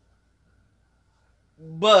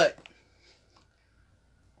 But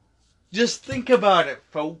just think about it,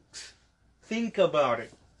 folks. Think about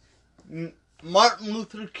it. Martin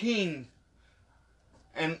Luther King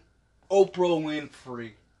and Oprah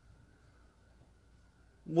Winfrey.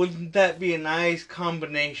 Wouldn't that be a nice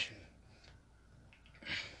combination?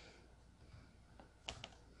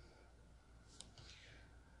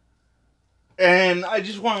 And I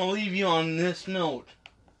just want to leave you on this note.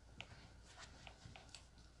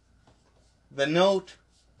 The note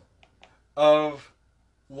of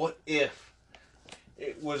what if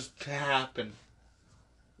it was to happen.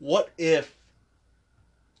 What if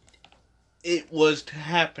it was to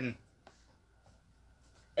happen?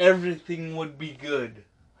 Everything would be good.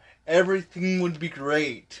 Everything would be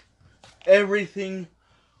great. Everything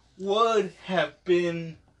would have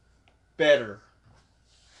been better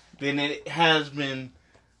than it has been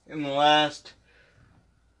in the last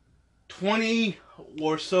 20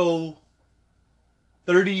 or so,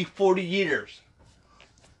 30, 40 years.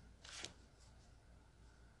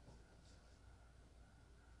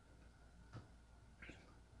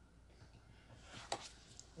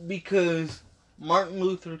 Because Martin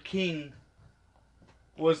Luther King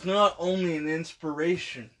was not only an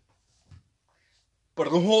inspiration, but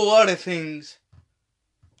a whole lot of things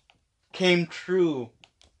came true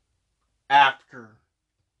after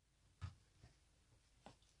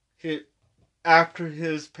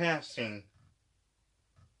his passing.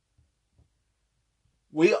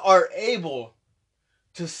 We are able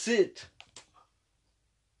to sit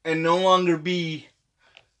and no longer be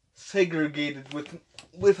segregated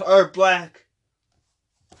with our black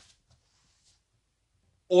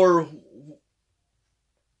or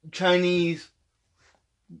Chinese,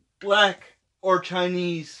 black or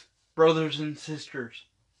Chinese brothers and sisters,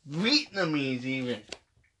 Vietnamese even.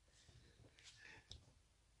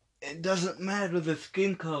 It doesn't matter the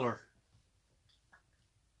skin color.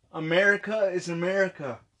 America is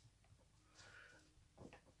America.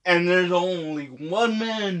 And there's only one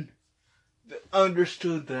man that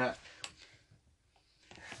understood that.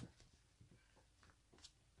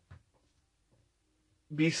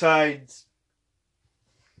 Besides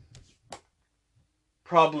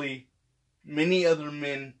probably many other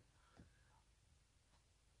men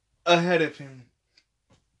ahead of him.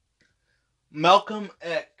 Malcolm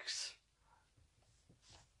X.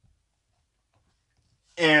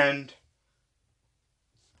 And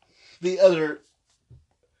the other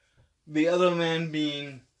man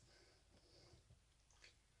being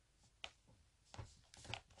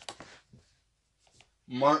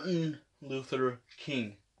Martin Luther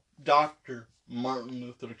King. Dr. Martin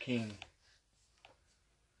Luther King.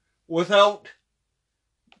 Without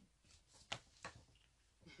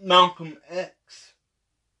Malcolm X,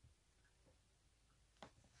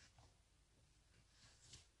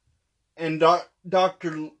 and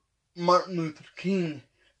Dr. Martin Luther King,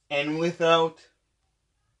 and without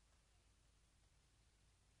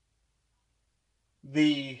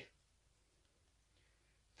the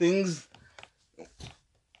things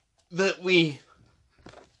that we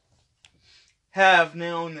have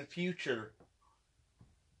now in the future.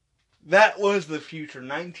 That was the future,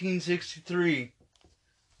 1963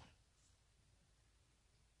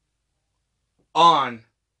 on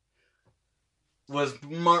was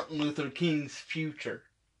Martin Luther King's future.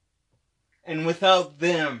 And without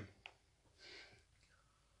them,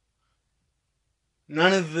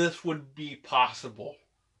 none of this would be possible.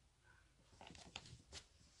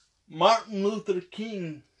 Martin Luther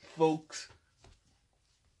King, folks,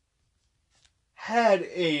 had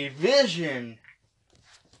a vision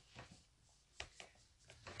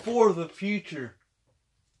for the future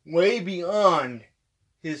way beyond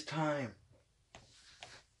his time.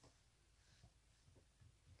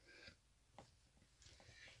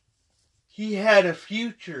 He had a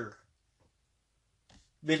future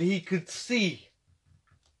that he could see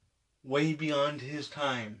way beyond his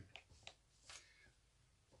time.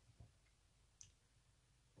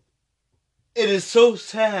 It is so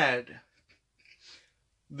sad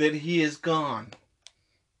that he is gone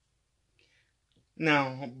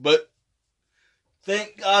now, but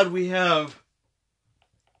thank God we have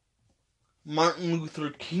Martin Luther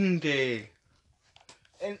King Day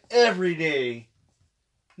and every day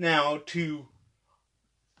now to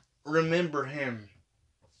remember him.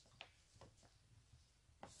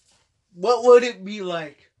 What would it be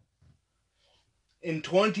like in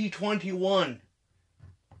 2021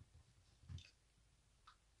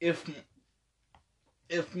 if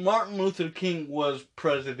Martin Luther King was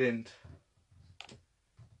president?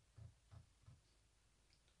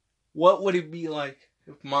 What would it be like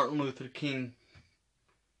if Martin Luther King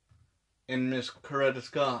and Miss Coretta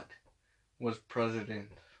Scott was president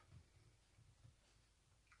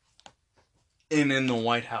and in the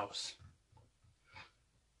White House?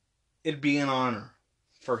 It'd be an honor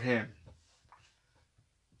for him.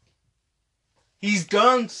 He's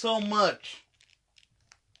done so much.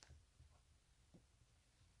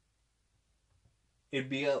 It'd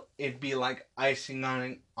be like icing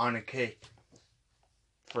on a cake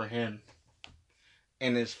for him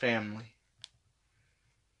and his family.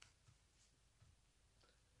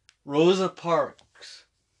 Rosa Parks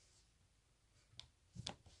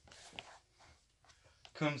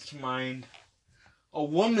comes to mind. A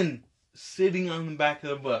woman sitting on the back of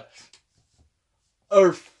the bus,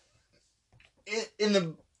 or in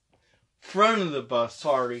the front of the bus,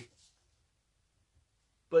 sorry,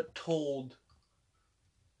 but told,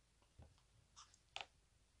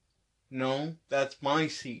 no, that's my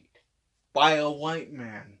seat, by a white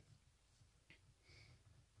man.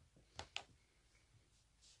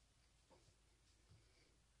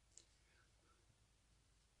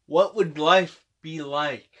 What would life be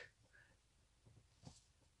like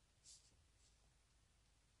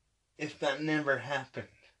if that never happened?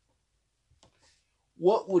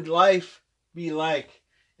 What would life be like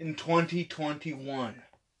in 2021?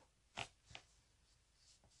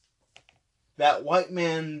 That white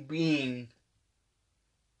man being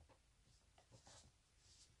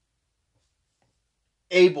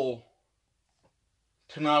able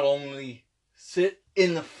to not only sit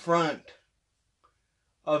in the front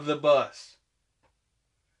of the bus,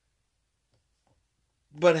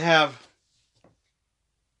 but have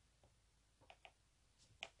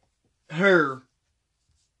her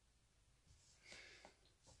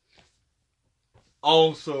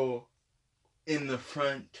also in the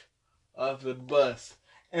front of the bus,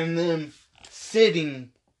 and them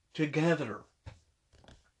sitting together.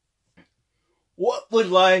 What would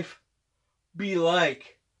life be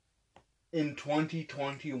like in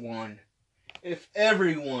 2021 if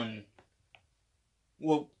everyone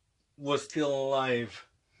was still alive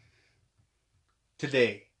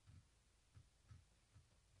today?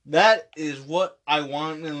 That is what I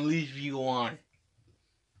want to leave you on.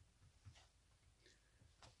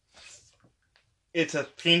 It's a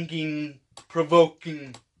thinking,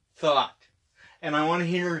 provoking thought. And I want to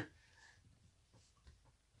hear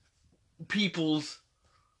people's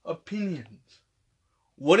opinions.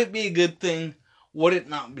 Would it be a good thing? Would it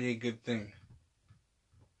not be a good thing?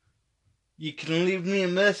 You can leave me a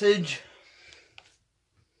message.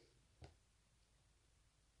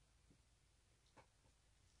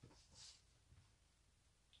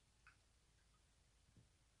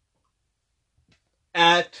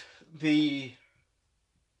 At the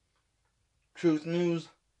Truth News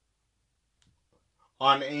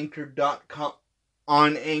on Anchor.com,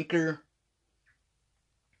 on Anchor.com,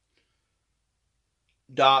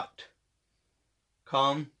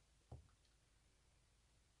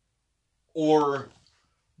 or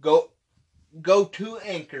go to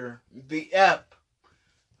Anchor, the app,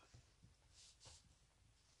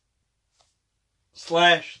 /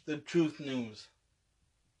 the Truth News.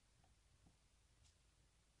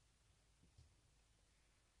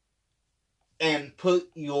 And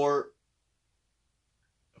put your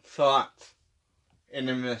thoughts in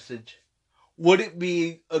a message. Would it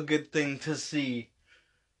be a good thing to see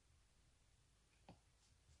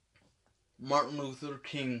Martin Luther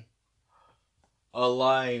King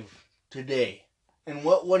alive today? And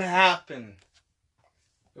what would happen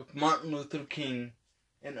if Martin Luther King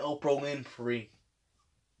and Oprah Winfrey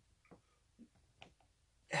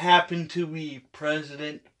happened to be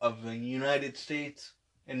President of the United States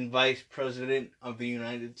and Vice President of the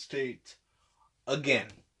United States again?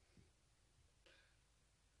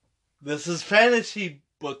 This is fantasy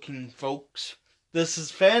booking, folks. This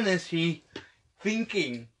is fantasy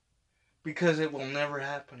thinking, because it will never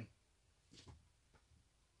happen.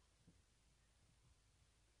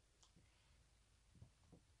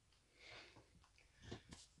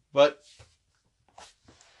 But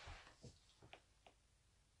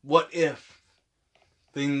what if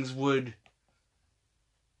things would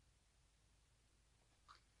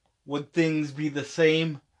things be the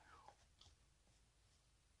same,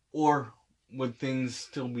 or would things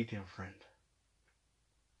still be different?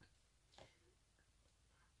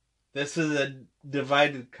 This is a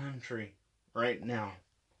divided country right now.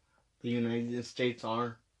 The United States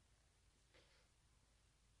are.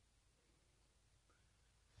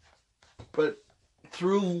 But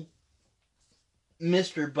through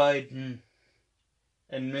Mr. Biden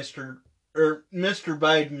and Mr.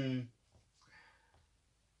 Biden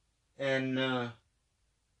and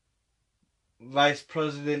Vice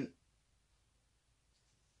President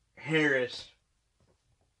Harris,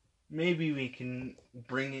 maybe we can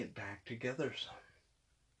bring it back together some.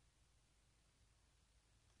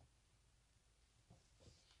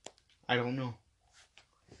 I don't know.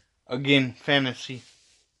 Again, fantasy.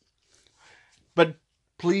 But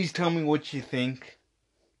please tell me what you think.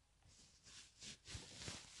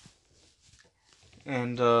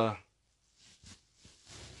 And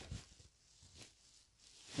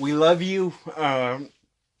we love you,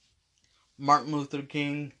 Martin Luther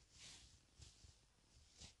King.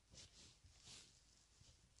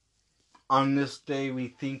 On this day, we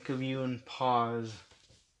think of you and pause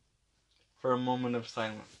for a moment of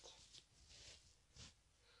silence.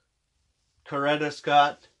 Coretta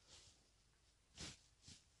Scott,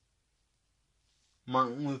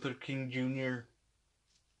 Martin Luther King Jr.,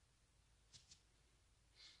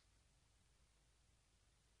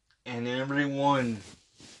 and everyone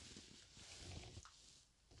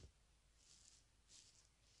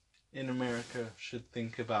in America should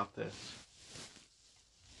think about this.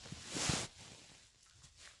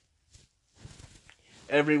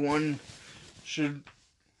 Everyone should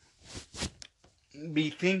be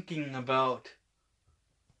thinking about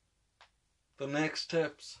the next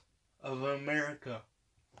steps of America.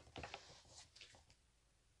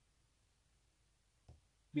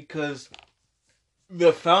 Because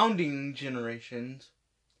the founding generations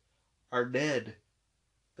are dead.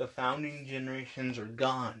 The founding generations are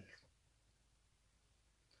gone.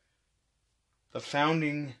 The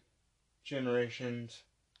founding generations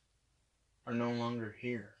are no longer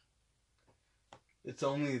here. It's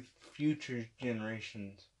only future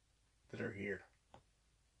generations that are here.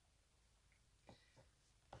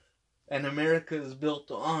 And America is built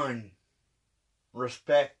on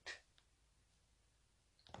respect,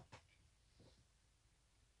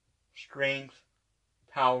 strength,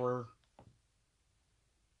 power,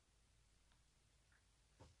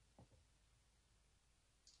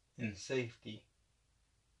 and safety.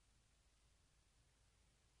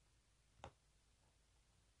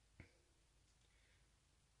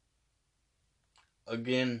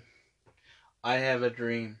 Again, I have a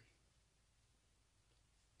dream.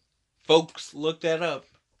 Folks, look that up.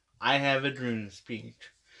 I have a dream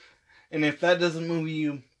speech. And if that doesn't move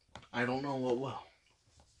you, I don't know what will.